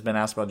 Kirby has been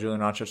asked about Julian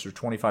Rochester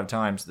 25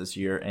 times this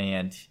year,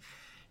 and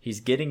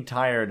he's getting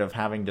tired of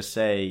having to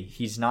say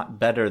he's not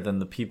better than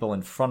the people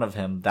in front of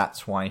him.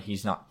 That's why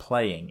he's not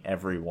playing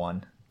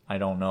everyone. I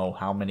don't know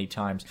how many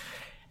times.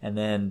 And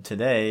then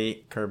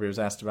today, Kirby was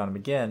asked about him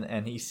again,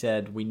 and he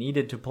said we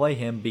needed to play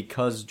him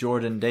because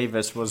Jordan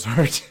Davis was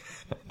hurt.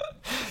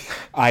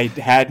 I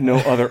had no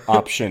other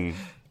option.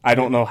 I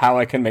don't know how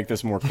I can make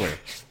this more clear.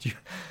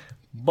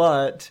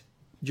 But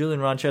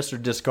Julian Rochester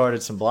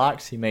discarded some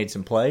blocks. He made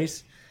some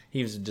plays.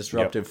 He was a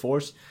disruptive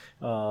force.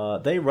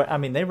 They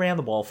ran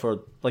the ball for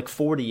like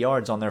 40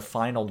 yards on their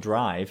final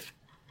drive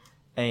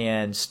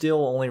and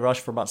still only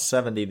rushed for about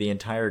 70 the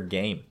entire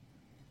game.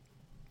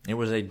 It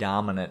was a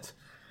dominant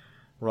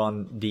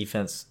run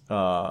defense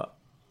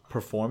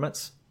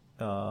performance.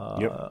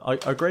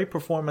 A great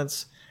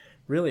performance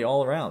really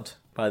all around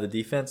by the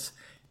defense.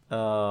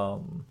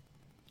 How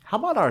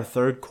about our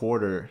third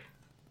quarter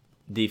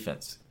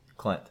defense,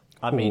 Clint?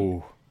 I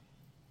mean,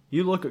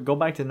 go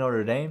back to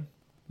Notre Dame.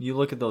 You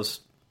look at those,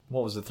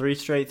 what was it, 3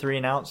 straight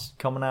 3-and-outs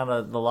coming out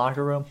of the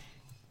locker room.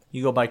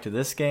 You go back to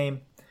this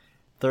game,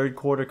 third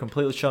quarter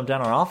completely shoved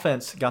down. Our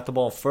offense got the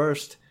ball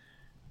first.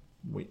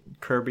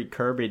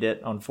 Kirby'd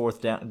it on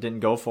fourth down, didn't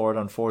go for it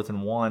on 4th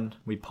and 1.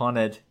 We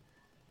punted.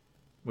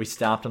 We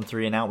stopped them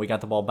 3-and-out. We got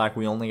the ball back.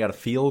 We only got a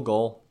field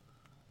goal.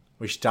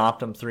 We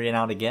stopped them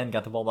 3-and-out again.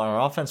 Got the ball back.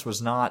 Our offense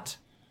was not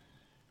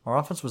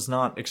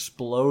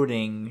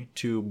exploding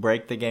to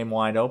break the game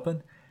wide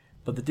open,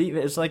 but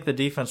it's like the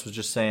defense was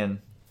just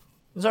saying,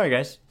 "Sorry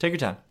guys, take your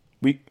time.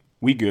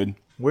 We good.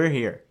 We're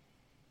here.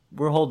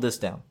 We'll hold this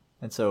down."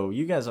 And so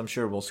you guys, I'm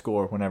sure, will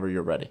score whenever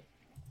you're ready.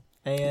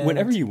 And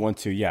whenever you want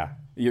to, yeah.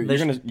 You're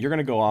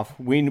gonna go off.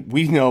 We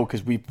know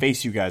because we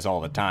face you guys all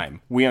the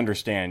time. We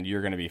understand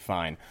you're gonna be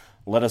fine.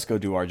 Let us go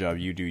do our job.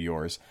 You do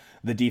yours.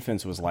 The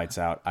defense was lights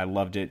out. I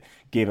loved it.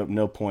 Gave up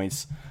no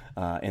points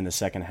in the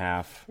second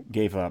half.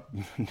 Gave up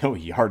no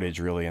yardage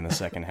really in the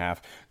second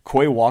half.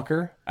 Quay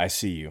Walker, I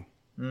see you.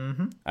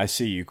 I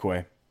see you,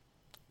 Quay.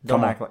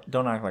 Don't act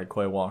like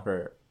Quay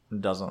Walker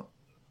doesn't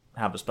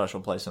have a special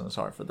place in his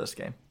heart for this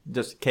game.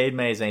 Just Cade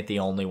Mays ain't the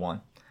only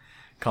one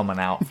coming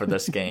out for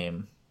this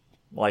game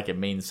like it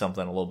means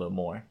something a little bit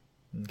more.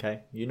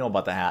 Okay? You know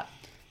about the hat.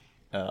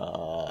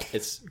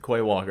 It's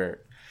Quay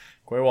Walker.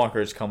 Quay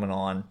Walker is coming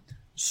on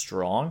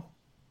strong.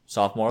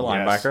 Sophomore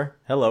linebacker.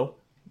 Hello.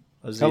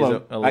 Aziz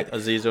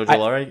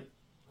Ojulari.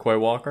 Quay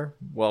Walker,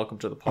 welcome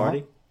to the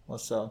party.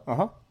 Let's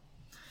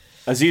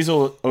Aziz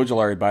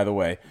Ojulari, by the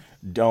way,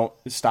 don't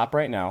stop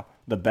right now.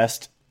 The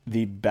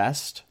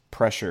best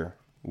pressure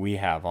we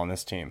have on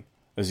this team,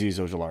 Aziz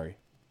Ojulari.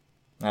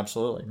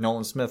 Absolutely.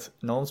 Nolan Smith's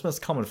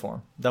coming for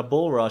him. That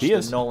bull rush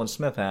that Nolan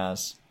Smith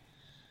has,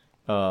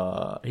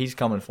 he's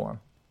coming for him.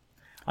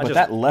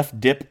 That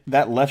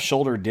left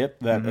shoulder dip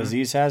that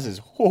Aziz has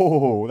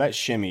that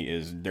shimmy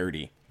is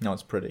dirty. No,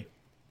 it's pretty.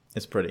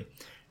 It's pretty.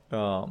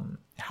 How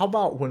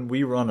about when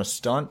we run a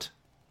stunt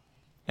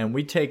and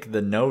we take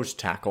the nose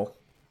tackle?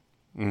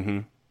 Mm-hmm.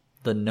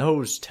 The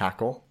nose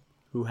tackle,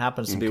 who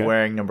happens to be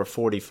wearing number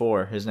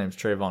 44. His name's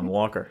Trayvon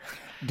Walker.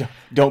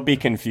 Don't be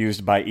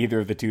confused by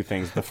either of the two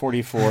things, the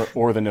 44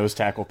 or the nose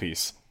tackle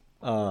piece.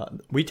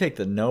 We take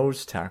the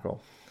nose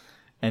tackle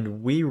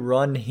and we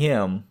run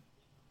him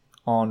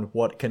on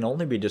what can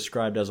only be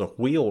described as a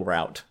wheel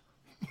route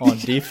on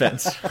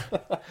defense.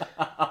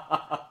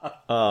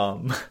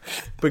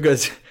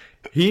 Because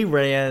he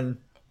ran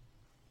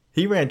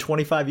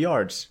 25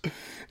 yards.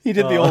 He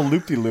did the old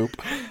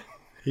loop-de-loop.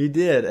 He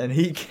did, and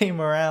he came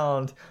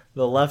around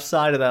the left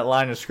side of that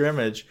line of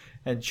scrimmage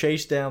and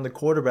chased down the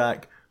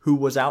quarterback who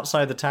was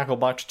outside the tackle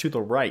box to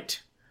the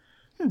right.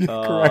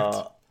 Correct.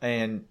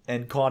 And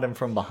caught him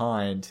from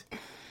behind.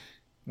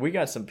 We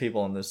got some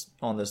people on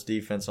this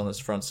defense, on this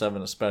front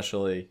seven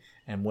especially,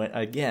 and went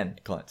again,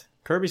 Clint.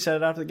 Kirby said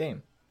it after the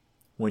game.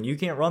 When you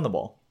can't run the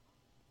ball,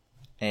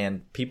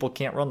 and people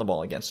can't run the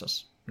ball against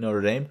us.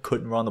 Notre Dame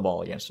couldn't run the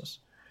ball against us.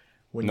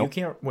 When you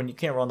can't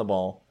run the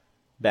ball,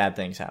 bad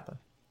things happen.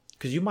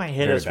 Because you might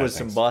hit us with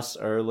some busts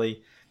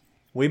early.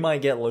 We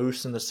might get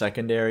loose in the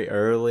secondary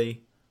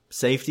early.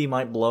 Safety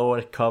might blow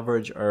a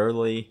coverage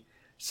early.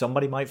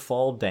 Somebody might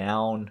fall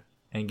down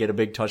and get a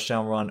big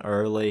touchdown run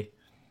early.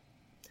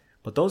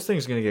 But those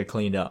things are going to get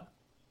cleaned up.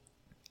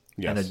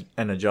 Yes.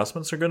 And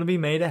adjustments are going to be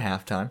made at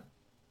halftime.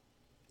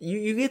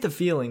 You get the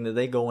feeling that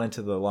they go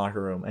into the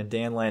locker room and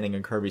Dan Lanning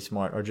and Kirby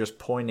Smart are just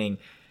pointing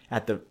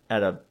at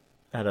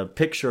a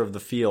picture of the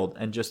field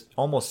and just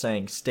almost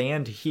saying,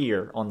 stand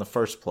here on the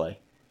first play.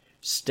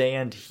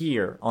 Stand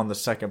here on the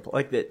second play.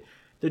 Like that,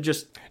 they're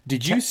just.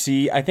 Did you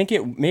see? I think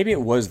maybe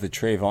it was the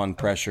Trayvon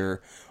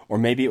pressure, or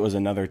maybe it was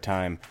another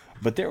time.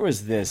 But there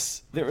was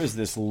this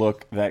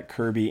look that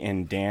Kirby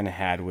and Dan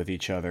had with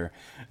each other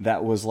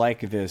that was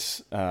like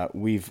this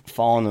 "we've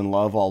fallen in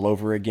love all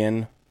over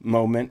again"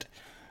 moment,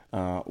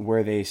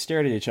 where they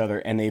stared at each other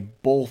and they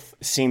both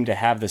seemed to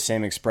have the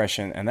same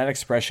expression, and that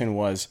expression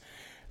was,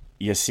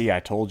 "You see, I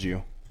told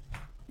you.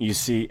 You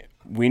see,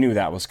 we knew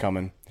that was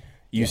coming.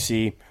 You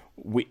see."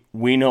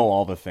 We know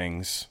all the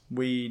things.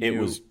 We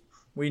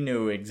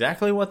knew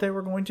exactly what they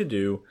were going to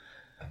do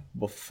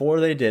before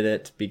they did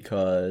it,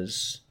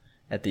 because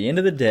at the end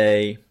of the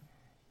day,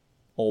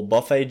 old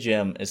Buffet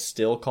Jim is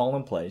still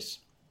calling plays.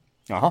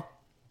 Uh-huh.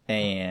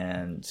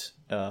 And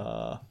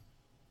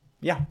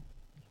yeah,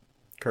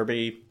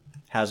 Kirby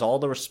has all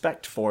the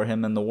respect for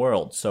him in the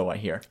world, so I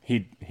hear.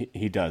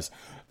 He does.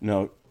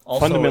 No, also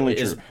fundamentally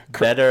is true.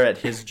 Better at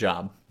his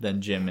job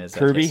than Jim is.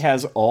 Kirby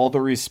has all the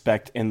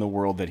respect in the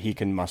world that he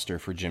can muster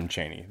for Jim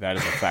Chaney. That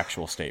is a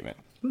factual statement.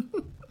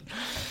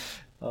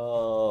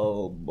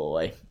 Oh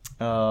boy.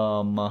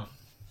 All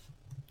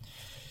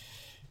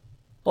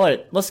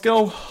right, let's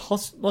go.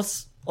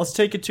 Let's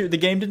take it to the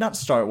game. Did not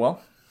start well.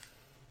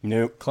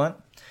 Nope. Clint.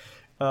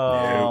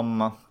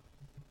 Nope.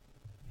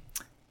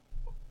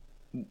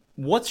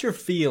 What's your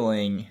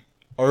feeling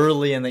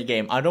early in the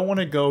game? I don't want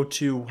to go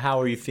to how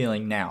are you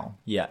feeling now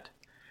yet.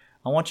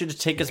 I want you to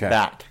take us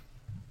back.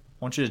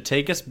 I want you to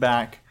take us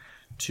back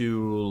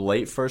to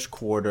late first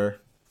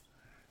quarter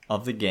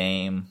of the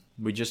game.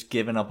 We just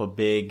given up a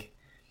big,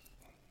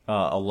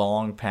 a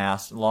long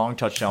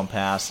touchdown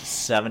pass,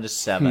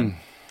 7-7.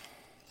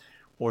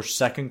 Or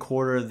second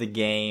quarter of the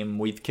game,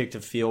 we've kicked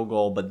a field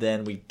goal, but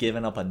then we've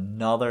given up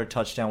another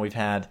touchdown. We've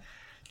had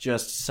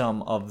just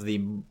some of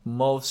the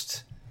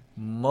most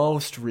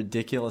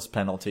ridiculous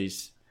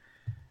penalties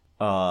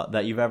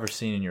that you've ever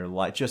seen in your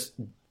life.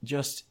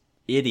 Just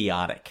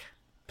idiotic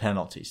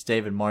penalties.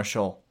 David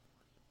Marshall,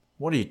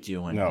 what are you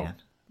doing, man?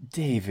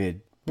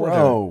 David,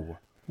 bro.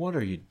 What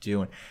are you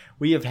doing?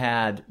 We have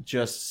had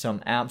just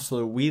some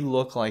absolute. We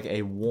look like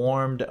a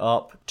warmed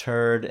up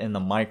turd in the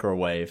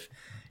microwave.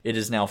 It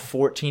is now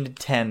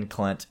 14-10,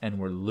 Clint, and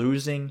we're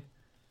losing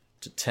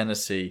to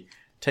Tennessee.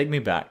 Take me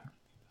back.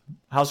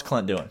 How's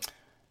Clint doing?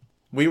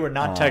 We were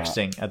not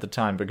texting at the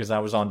time because I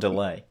was on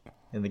delay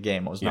in the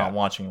game. I was not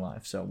watching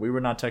live, so we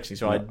were not texting.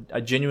 So I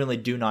genuinely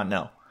do not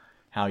know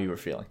how you were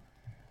feeling.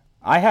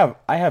 I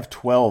have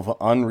 12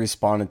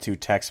 unresponded to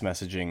text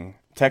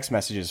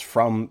messages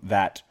from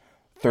that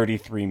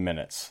 33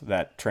 minutes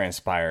that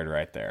transpired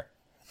right there,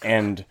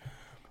 and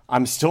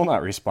I'm still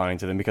not responding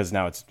to them because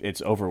now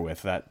it's over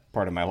with. That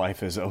part of my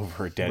life is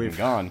over, dead and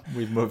gone.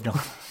 We've moved on.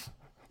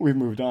 We've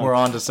moved on. We're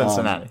on to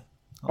Cincinnati.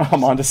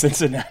 I'm on to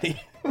Cincinnati.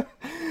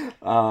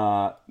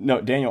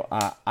 No, Daniel,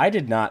 I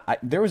did not.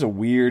 There was a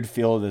weird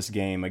feel of this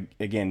game.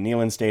 Again,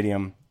 Neyland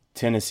Stadium,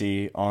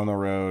 Tennessee, on the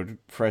road,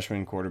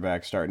 freshman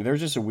quarterback starting. There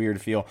was just a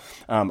weird feel.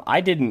 I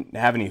didn't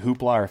have any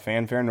hoopla or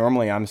fanfare.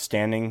 Normally, I'm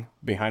standing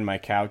behind my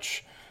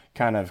couch,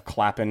 kind of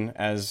clapping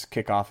as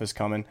kickoff is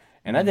coming.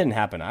 And that didn't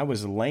happen. I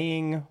was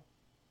laying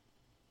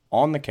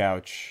on the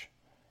couch,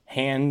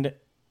 hand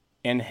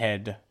and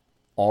head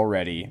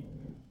already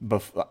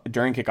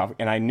during kickoff,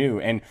 and I knew.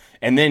 And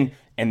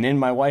then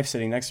my wife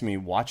sitting next to me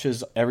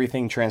watches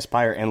everything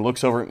transpire and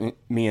looks over at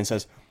me and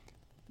says,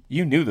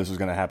 "You knew this was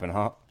going to happen,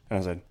 huh?" And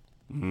I said,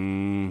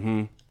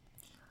 "Mm-hmm."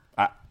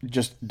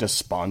 just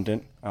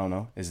despondent. I don't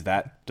know. Does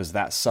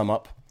that sum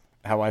up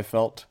how I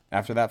felt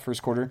after that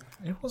first quarter?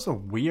 It was a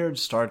weird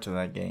start to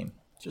that game.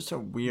 Just a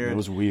weird. It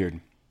was weird.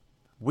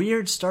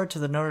 Weird start to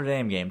the Notre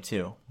Dame game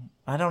too.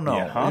 I don't know.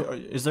 Yeah, huh?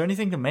 Is there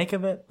anything to make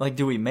of it? Like,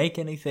 do we make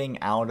anything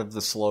out of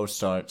the slow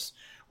starts,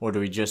 or do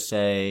we just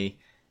say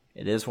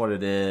it is what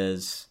it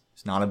is?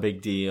 It's not a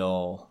big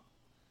deal.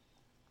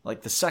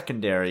 Like the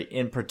secondary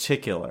in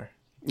particular.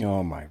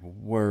 Oh my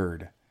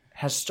word.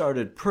 Has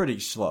started pretty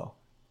slow.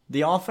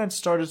 The offense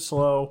started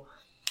slow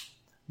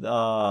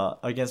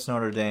against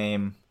Notre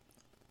Dame.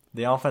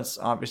 The offense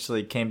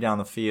obviously came down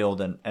the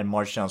field and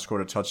marched down,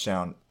 scored a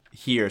touchdown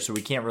here, so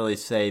we can't really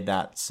say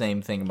that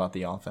same thing about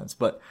the offense.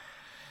 But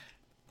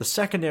the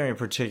secondary in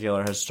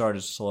particular has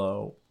started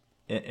slow.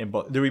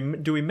 Do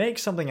we make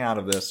something out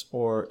of this,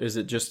 or is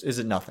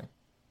it nothing?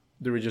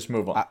 Do we just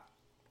move on?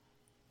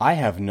 I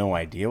have no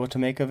idea what to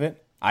make of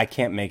it. I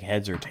can't make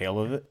heads or tail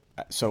of it.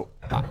 So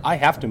I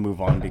have to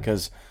move on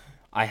because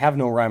I have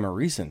no rhyme or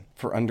reason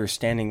for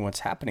understanding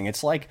what's happening.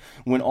 It's like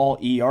when all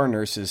ER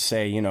nurses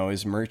say,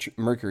 is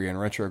Mercury in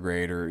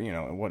retrograde or,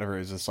 whatever.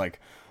 Is this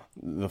like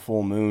the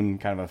full moon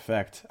kind of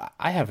effect?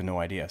 I have no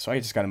idea. So I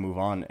just got to move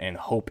on and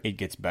hope it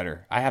gets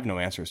better. I have no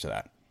answers to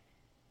that.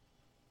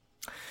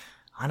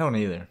 I don't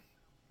either.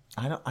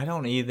 I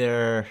don't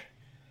either.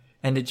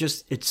 And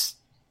it's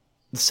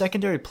the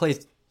secondary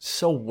plays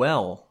so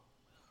well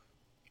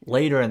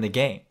later in the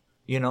game,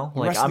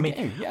 like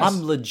game, yes.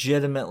 I'm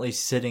legitimately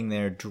sitting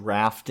there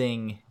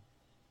drafting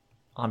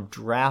a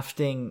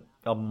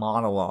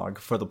monologue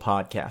for the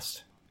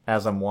podcast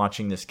as I'm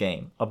watching this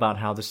game about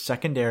how the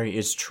secondary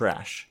is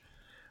trash,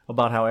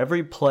 about how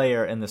every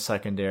player in the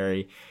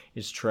secondary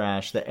is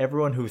trash, that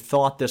everyone who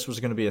thought this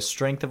was going to be a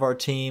strength of our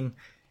team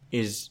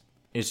is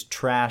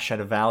trash at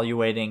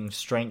evaluating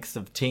strengths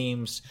of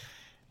teams.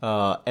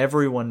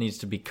 Everyone needs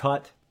to be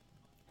cut.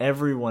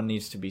 Everyone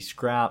needs to be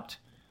scrapped.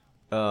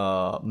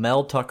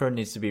 Mel Tucker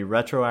needs to be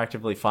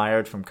retroactively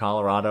fired from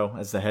Colorado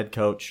as the head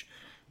coach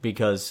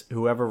because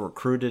whoever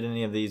recruited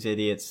any of these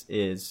idiots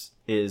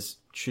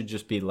should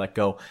just be let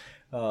go.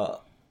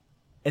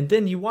 And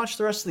then you watch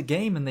the rest of the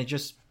game and they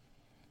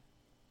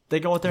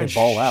go out there and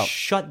ball out.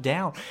 Shut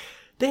down.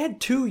 They had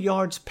 2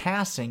 yards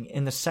passing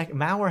in the second.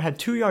 Maurer had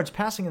 2 yards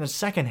passing in the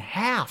second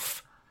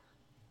half.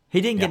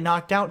 He didn't get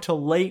knocked out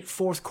till late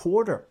fourth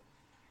quarter.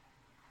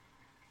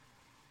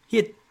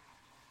 He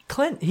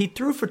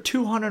threw for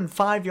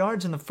 205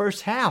 yards in the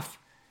first half.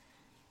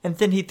 And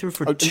then he threw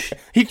for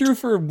He threw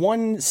for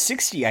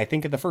 160, I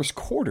think, in the first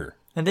quarter.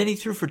 And then he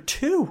threw for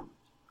 2.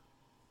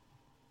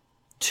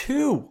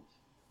 2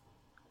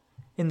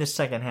 in the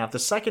second half. The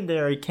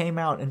secondary came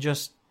out and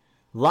just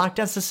locked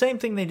down. It's the same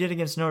thing they did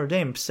against Notre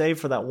Dame, save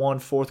for that one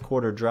fourth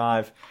quarter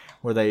drive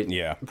where they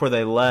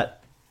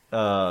let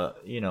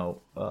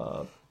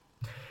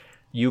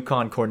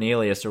Yukon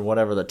Cornelius or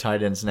whatever the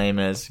tight end's name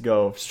is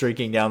go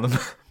streaking down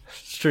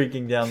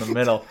the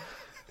middle.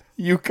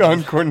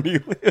 Yukon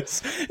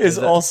Cornelius is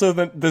also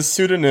the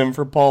pseudonym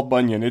for Paul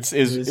Bunyan. It's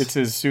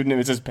his pseudonym.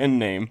 It's his pen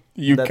name.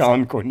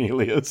 Yukon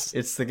Cornelius.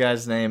 It's the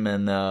guy's name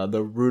in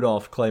the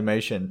Rudolph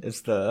Claymation.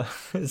 It's the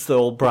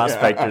old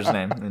prospector's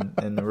name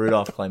in the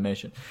Rudolph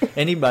Claymation.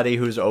 Anybody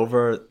who's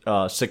over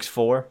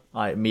 6'4",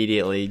 I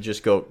immediately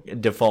just go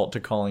default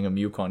to calling him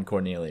Yukon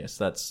Cornelius.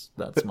 That's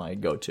my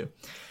go-to.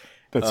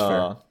 That's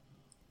fair.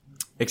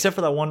 Except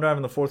for that one drive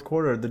in the fourth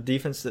quarter, the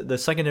defense, the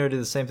secondary did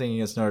the same thing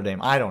against Notre Dame.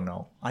 I don't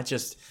know. I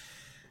just,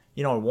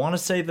 I want to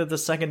say that the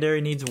secondary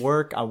needs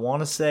work. I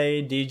want to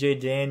say DJ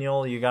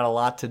Daniel, you got a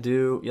lot to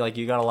do. Like,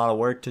 you got a lot of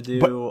work to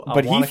do.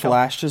 But he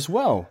flashed as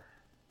well.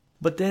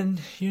 But then,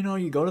 you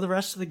go to the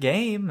rest of the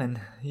game, and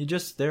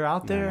they're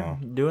out there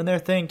doing their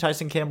thing.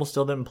 Tyson Campbell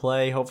still didn't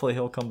play. Hopefully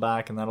he'll come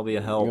back, and that'll be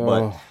a help.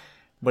 Oh.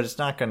 But it's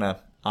not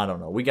gonna. I don't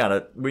know. We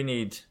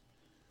need.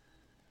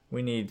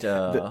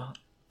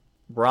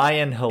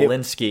 Brian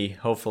Helinski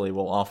hopefully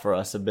will offer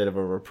us a bit of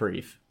a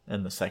reprieve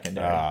in the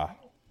secondary.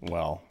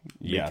 Well,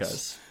 yes.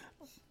 Because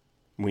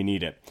we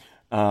need it.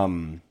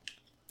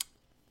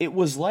 It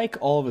was like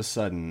all of a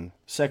sudden,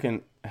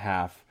 second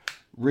half,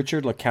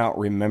 Richard LeCounte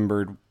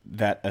remembered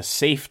that a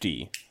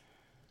safety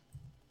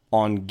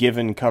on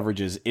given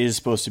coverages is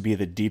supposed to be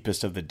the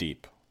deepest of the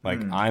deep.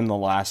 Like, I'm the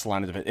last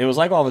line of defense. It was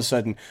like all of a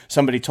sudden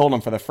somebody told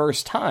him for the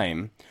first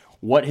time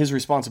what his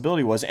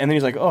responsibility was, and then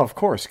he's like, "Oh, of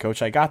course,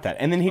 Coach, I got that."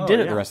 And then he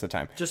did it the rest of the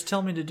time. Just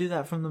tell me to do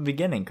that from the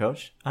beginning,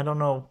 Coach. I don't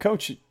know,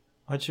 Coach.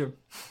 What's your?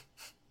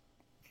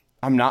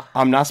 I'm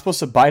not supposed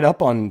to bite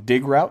up on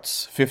dig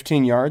routes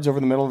 15 yards over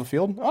the middle of the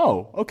field.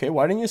 Oh, okay.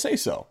 Why didn't you say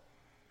so?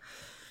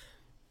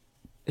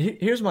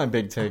 Here's my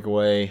big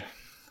takeaway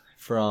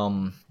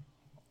from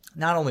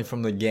not only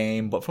from the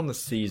game but from the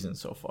season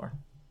so far.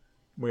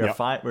 We are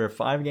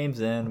 5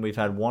 games in. We've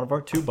had one of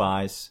our 2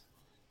 byes.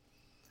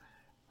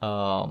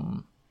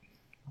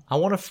 I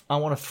want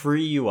to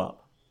free you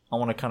up. I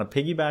want to kind of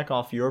piggyback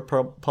off your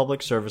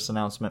public service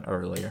announcement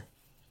earlier,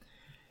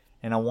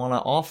 and I want to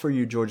offer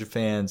you, Georgia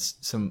fans,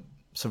 some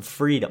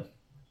freedom.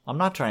 I'm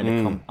not trying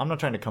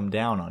to come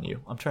down on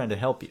you. I'm trying to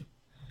help you.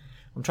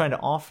 I'm trying to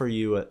offer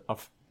you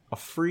a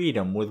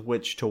freedom with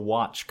which to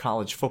watch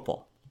college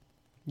football.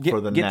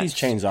 Get these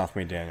chains off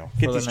me, Daniel.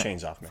 Get these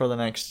chains off me. For the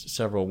next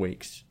several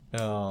weeks.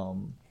 I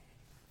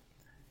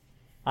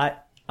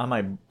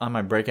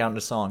might break out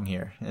into song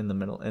here in the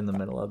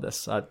middle of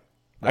this. I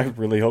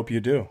really hope you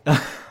do.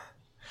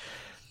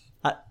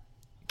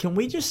 Can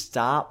we just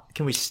stop?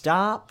 Can we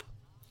stop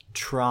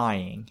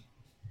trying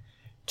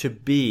to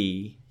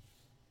be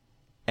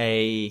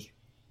this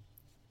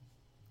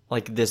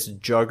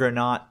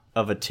juggernaut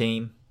of a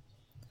team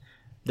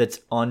that's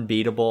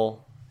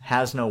unbeatable,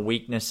 has no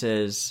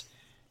weaknesses,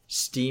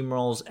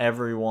 steamrolls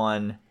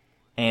everyone,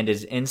 and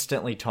is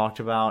instantly talked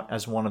about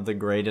as one of the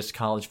greatest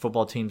college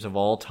football teams of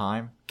all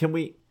time? Can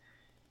we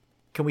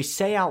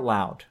say out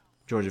loud,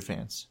 Georgia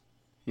fans,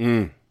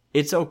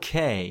 it's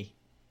okay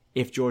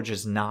if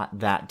Georgia's not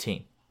that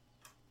team?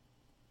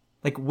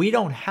 Like, we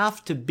don't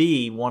have to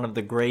be one of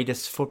the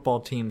greatest football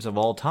teams of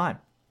all time.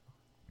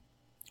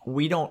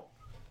 We don't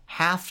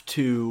have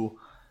to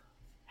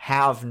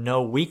have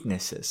no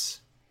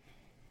weaknesses.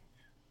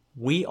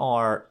 We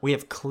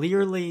have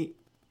clearly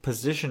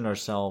positioned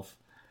ourselves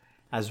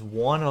as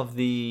one of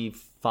the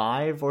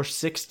 5 or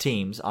 6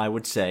 teams, I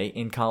would say,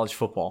 in college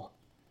football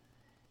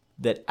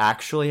that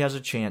actually has a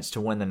chance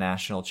to win the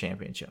national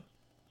championship.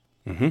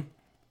 Mm-hmm.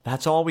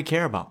 That's all we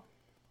care about.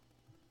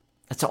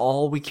 That's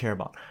all we care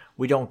about.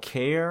 We don't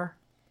care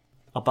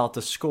about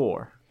the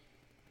score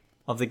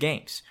of the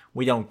games.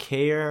 We don't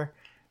care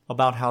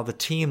about how the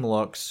team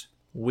looks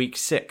week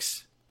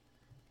 6.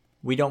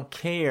 We don't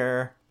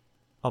care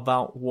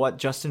about what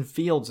Justin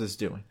Fields is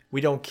doing.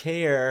 We don't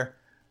care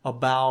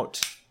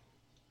about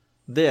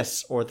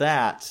this or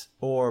that,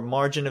 or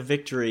margin of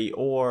victory,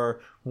 or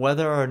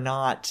whether or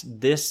not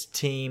this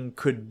team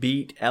could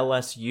beat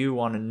LSU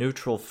on a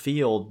neutral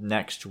field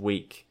next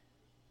week.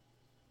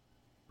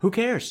 Who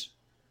cares?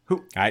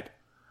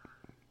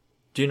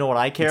 Do you know what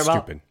I care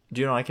about? Stupid.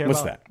 Do you know what I care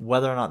What's about? that?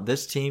 Whether or not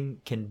this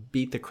team can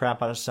beat the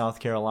crap out of South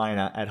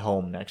Carolina at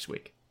home next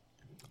week.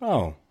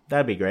 Oh.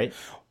 That'd be great.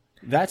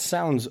 That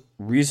sounds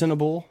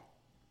reasonable,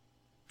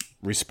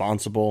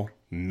 responsible,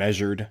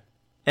 measured.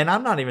 And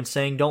I'm not even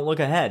saying don't look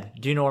ahead.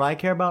 Do you know what I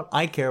care about?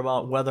 I care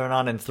about whether or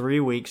not in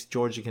 3 weeks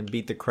Georgia can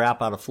beat the crap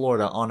out of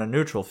Florida on a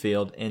neutral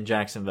field in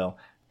Jacksonville.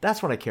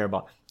 That's what I care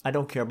about. I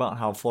don't care about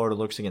how Florida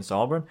looks against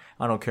Auburn.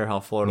 I don't care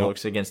how Florida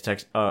looks against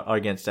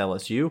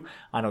LSU.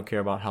 I don't care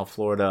about how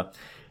Florida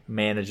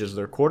manages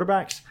their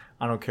quarterbacks.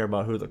 I don't care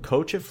about who the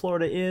coach at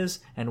Florida is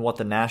and what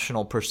the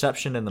national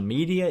perception in the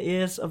media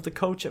is of the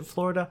coach at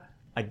Florida.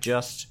 I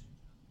just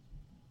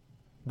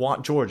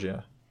want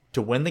Georgia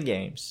to win the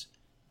games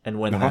and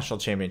win the national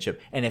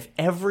championship. And if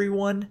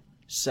everyone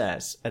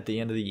says at the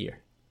end of the year,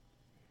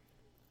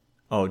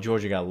 oh,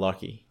 Georgia got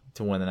lucky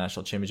to win the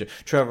national championship,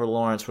 Trevor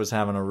Lawrence was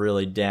having a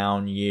really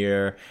down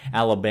year,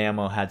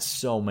 Alabama had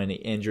so many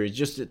injuries,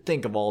 just to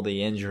think of all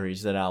the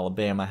injuries that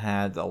Alabama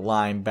had, the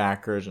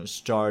linebackers and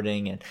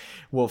starting, and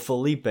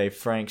Felipe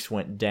Franks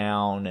went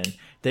down,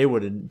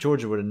 and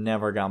Georgia would have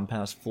never gotten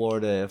past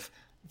Florida if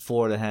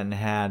Florida hadn't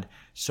had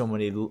so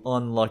many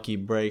unlucky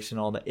breaks and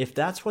all that. If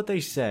that's what they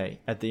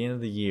say at the end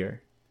of the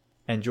year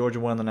and Georgia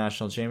won the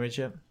national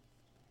championship,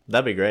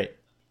 that'd be great.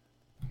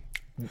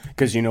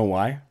 Because you know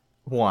why?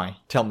 Why?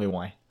 Tell me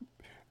why.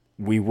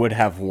 We would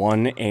have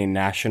won a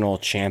national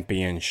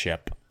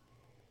championship.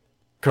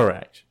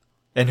 Correct.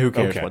 And who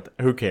cares Okay.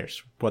 who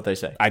cares what they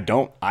say? I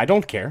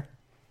don't care.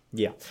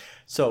 Yeah.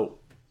 So,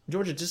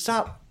 Georgia, just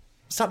stop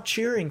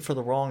cheering for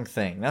the wrong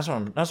thing. That's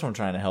what I'm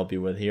trying to help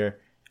you with here.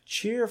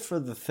 Cheer for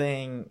the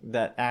thing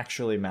that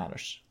actually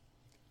matters.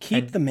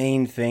 Keep the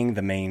main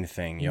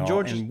thing, y'all.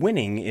 Georgia- And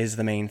winning is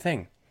the main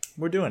thing.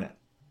 We're doing it.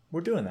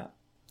 We're doing that.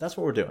 That's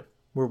what we're doing.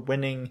 We're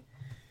winning.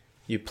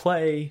 You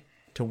play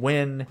to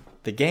win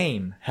the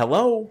game.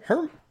 Hello?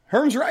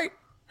 Herm's right.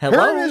 Hello?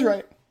 Herm is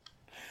right.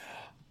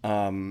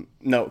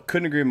 No,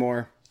 couldn't agree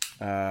more.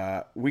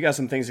 We got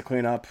some things to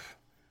clean up.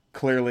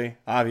 Clearly,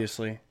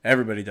 obviously,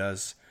 everybody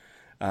does.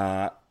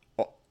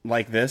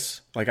 Like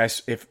this,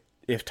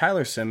 if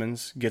Tyler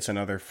Simmons gets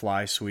another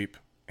fly sweep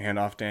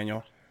handoff,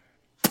 Daniel,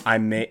 I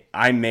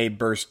may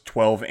burst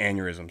 12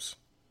 aneurysms.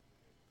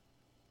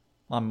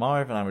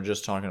 Marv and I were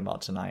just talking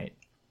about tonight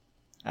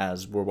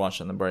as we're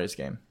watching the Braves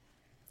game.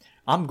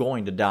 I'm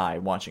going to die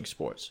watching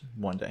sports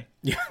one day.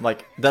 Yeah.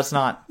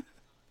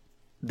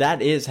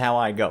 That is how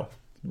I go.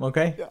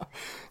 Okay? Yeah.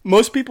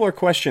 Most people are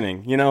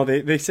questioning.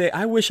 They say,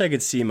 I wish I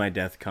could see my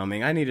death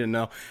coming. I need to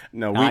know.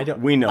 No,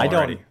 we know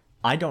already.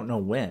 I don't know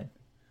when.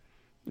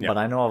 Yeah. But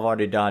I know I've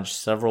already dodged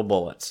several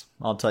bullets.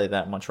 I'll tell you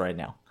that much right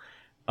now.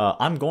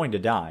 I'm going to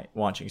die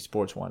watching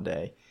sports one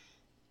day.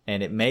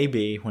 And it may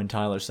be when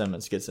Tyler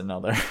Simmons gets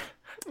another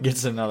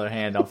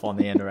handoff on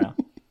the end around.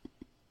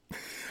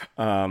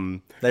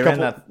 They ran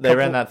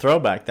that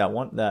throwback.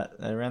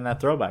 They ran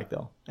that throwback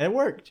though. It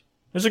worked.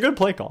 It was a good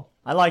play call.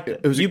 I liked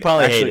it. You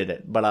probably hated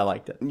it, but I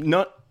liked it.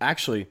 No,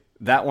 actually,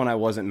 that one I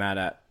wasn't mad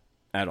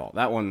at all.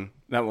 That one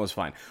was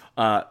fine.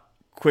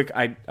 Quick,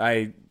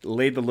 I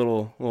laid the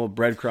little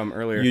breadcrumb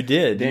earlier. You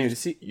did. Daniel,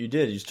 You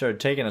did. You started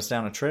taking us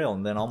down a trail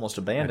and then almost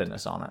abandoned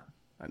us on it.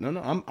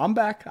 No, I'm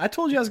back. I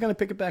told you I was going to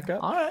pick it back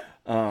up. All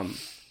right.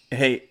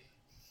 Hey,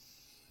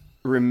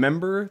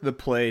 remember the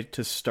play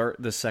to start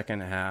the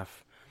second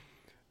half?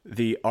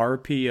 The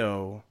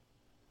RPO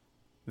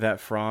that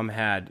Fromm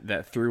had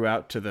that threw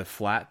out to the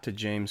flat to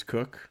James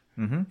Cook,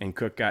 and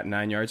Cook got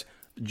 9 yards.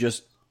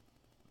 Just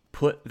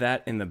put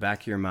that in the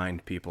back of your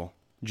mind, people.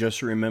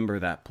 Just remember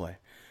that play.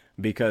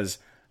 Because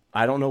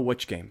I don't know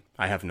which game.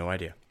 I have no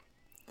idea.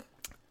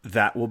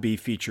 That will be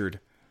featured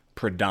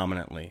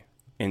predominantly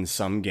in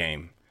some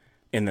game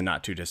in the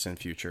not too distant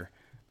future.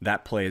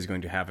 That play is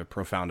going to have a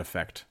profound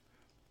effect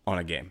on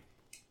a game.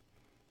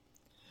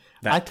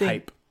 That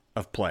type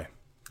of play.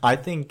 I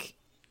think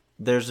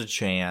there's a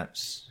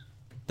chance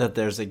that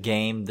there's a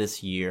game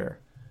this year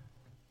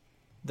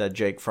that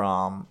Jake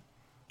Fromm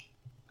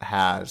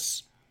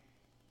has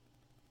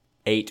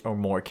 8 or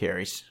more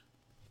carries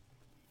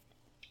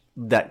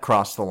that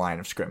cross the line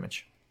of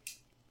scrimmage.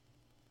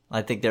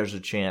 I think there's a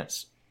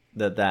chance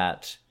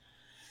that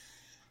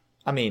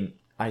I mean,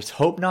 I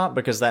hope not,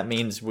 because that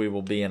means we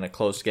will be in a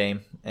close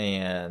game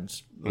and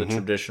the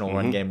traditional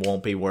run game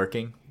won't be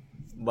working.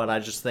 But I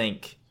just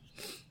think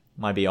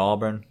might be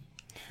Auburn,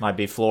 might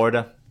be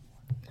Florida.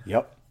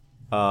 Yep.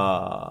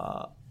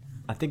 I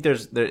think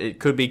it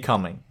could be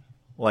coming.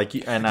 Like,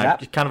 and I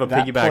kind of a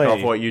piggyback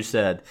off what you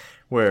said,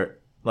 where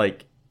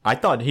like I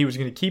thought he was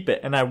going to keep it,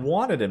 and I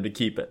wanted him to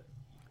keep it.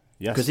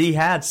 Yes. Because he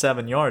had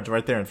 7 yards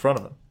right there in front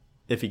of him.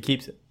 If he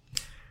keeps it,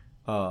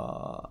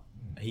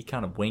 he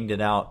kind of winged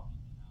it out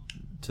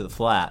to the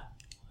flat.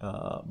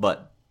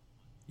 But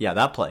yeah,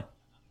 that play.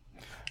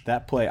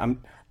 I'm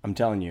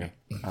telling you,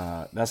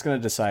 that's going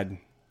to decide.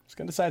 It's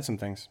going to decide some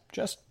things.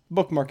 Just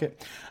bookmark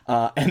it.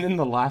 And then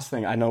the last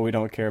thing, I know we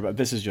don't care about.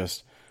 This is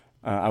just.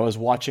 I was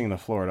watching the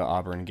Florida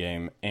Auburn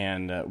game,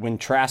 and when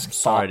Trask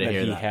thought that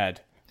he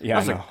had.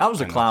 Yeah, that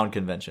was a clown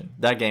convention.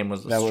 That game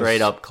was a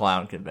straight up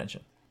clown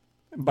convention.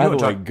 By the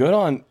way, good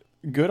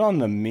on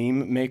the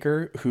meme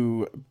maker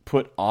who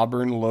put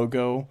Auburn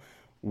logo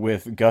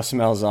with Gus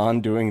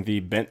Malzahn doing the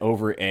bent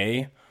over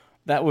A.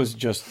 That was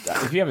just,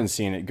 if you haven't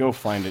seen it, go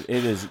find it.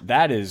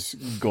 That is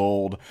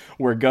gold.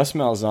 Where Gus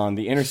Malzahn,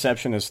 the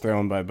interception is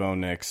thrown by Bo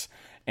Nix,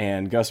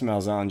 and Gus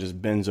Malzahn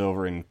just bends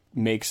over and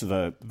makes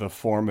the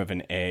form of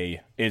an A.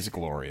 It's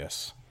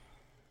glorious.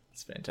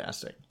 It's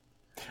fantastic.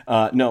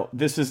 No,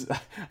 this is.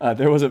 I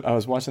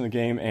was watching the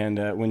game,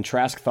 and when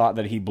Trask thought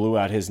that he blew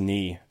out his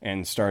knee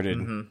and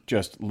started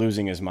just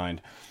losing his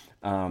mind,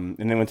 and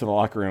then went to the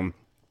locker room,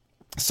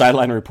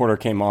 sideline reporter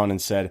came on and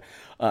said,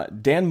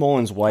 "Dan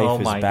Mullen's wife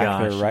is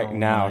back there right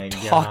now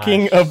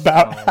talking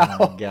about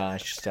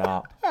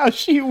how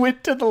she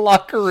went to the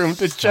locker room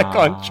to check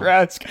on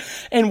Trask."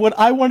 And what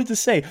I wanted to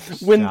say,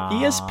 when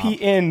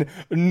ESPN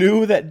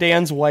knew that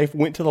Dan's wife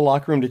went to the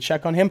locker room to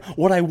check on him,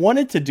 what I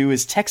wanted to do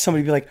is text somebody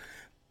and be like,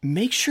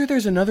 make sure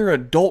there's another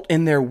adult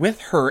in there with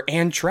her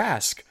and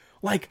Trask.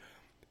 Like,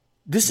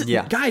 this is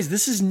guys,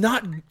 this is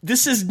not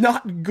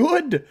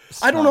good.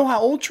 I don't know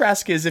how old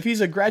Trask is, if he's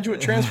a graduate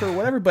transfer or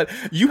whatever, but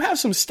you have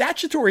some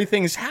statutory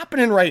things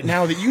happening right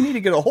now that you need to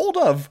get a hold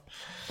of.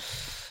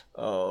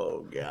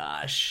 Oh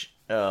gosh.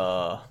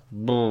 I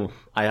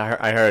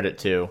heard it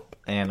too,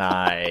 and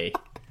I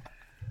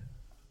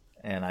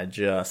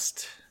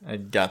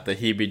got the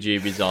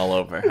heebie-jeebies all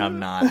over. I'm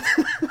not.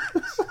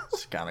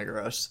 It's kind of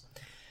gross.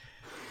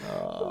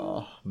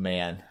 Oh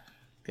man,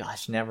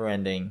 gosh, never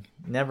ending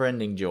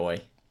joy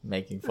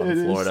making fun of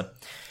Florida.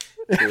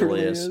 It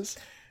really is.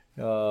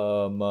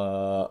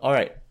 All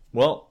right,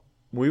 well,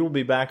 we will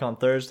be back on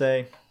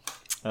Thursday.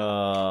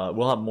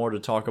 We'll have more to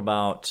talk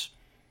about.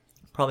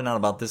 Probably not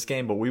about this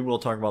game, but we will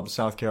talk about the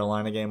South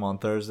Carolina game on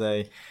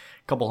Thursday. A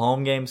couple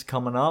home games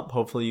coming up.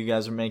 Hopefully you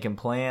guys are making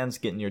plans,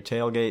 getting your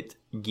tailgate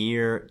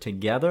gear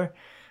together.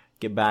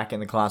 Get back in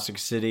the Classic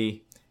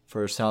City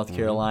for South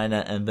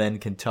Carolina and then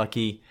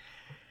Kentucky.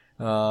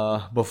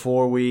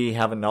 Before we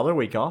have another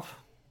week off,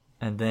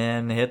 and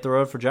then hit the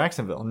road for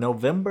Jacksonville.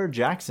 November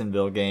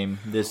Jacksonville game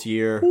this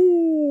year,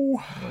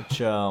 which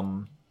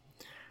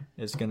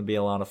is going to be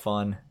a lot of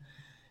fun.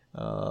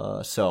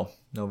 So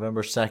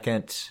November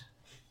 2nd,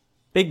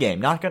 big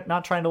game.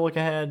 Not trying to look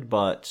ahead,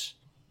 but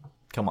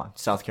come on,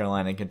 South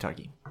Carolina and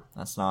Kentucky.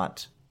 Let's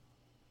not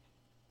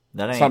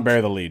bury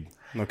the lead.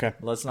 Okay.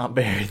 Let's not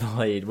bury the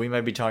lead. We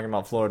may be talking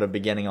about Florida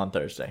beginning on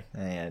Thursday,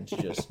 and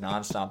just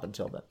nonstop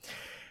until then.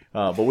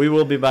 But we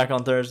will be back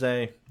on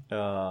Thursday.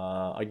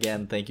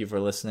 Again, thank you for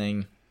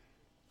listening.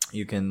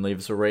 You can leave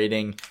us a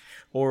rating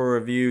or a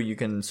review. You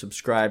can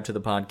subscribe to the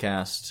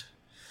podcast.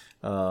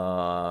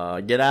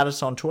 Get at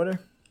us on Twitter.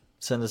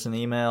 Send us an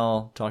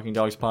email,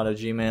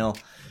 talkingdogspod@gmail.com.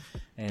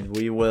 And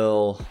we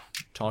will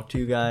talk to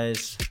you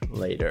guys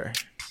later.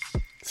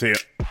 See ya.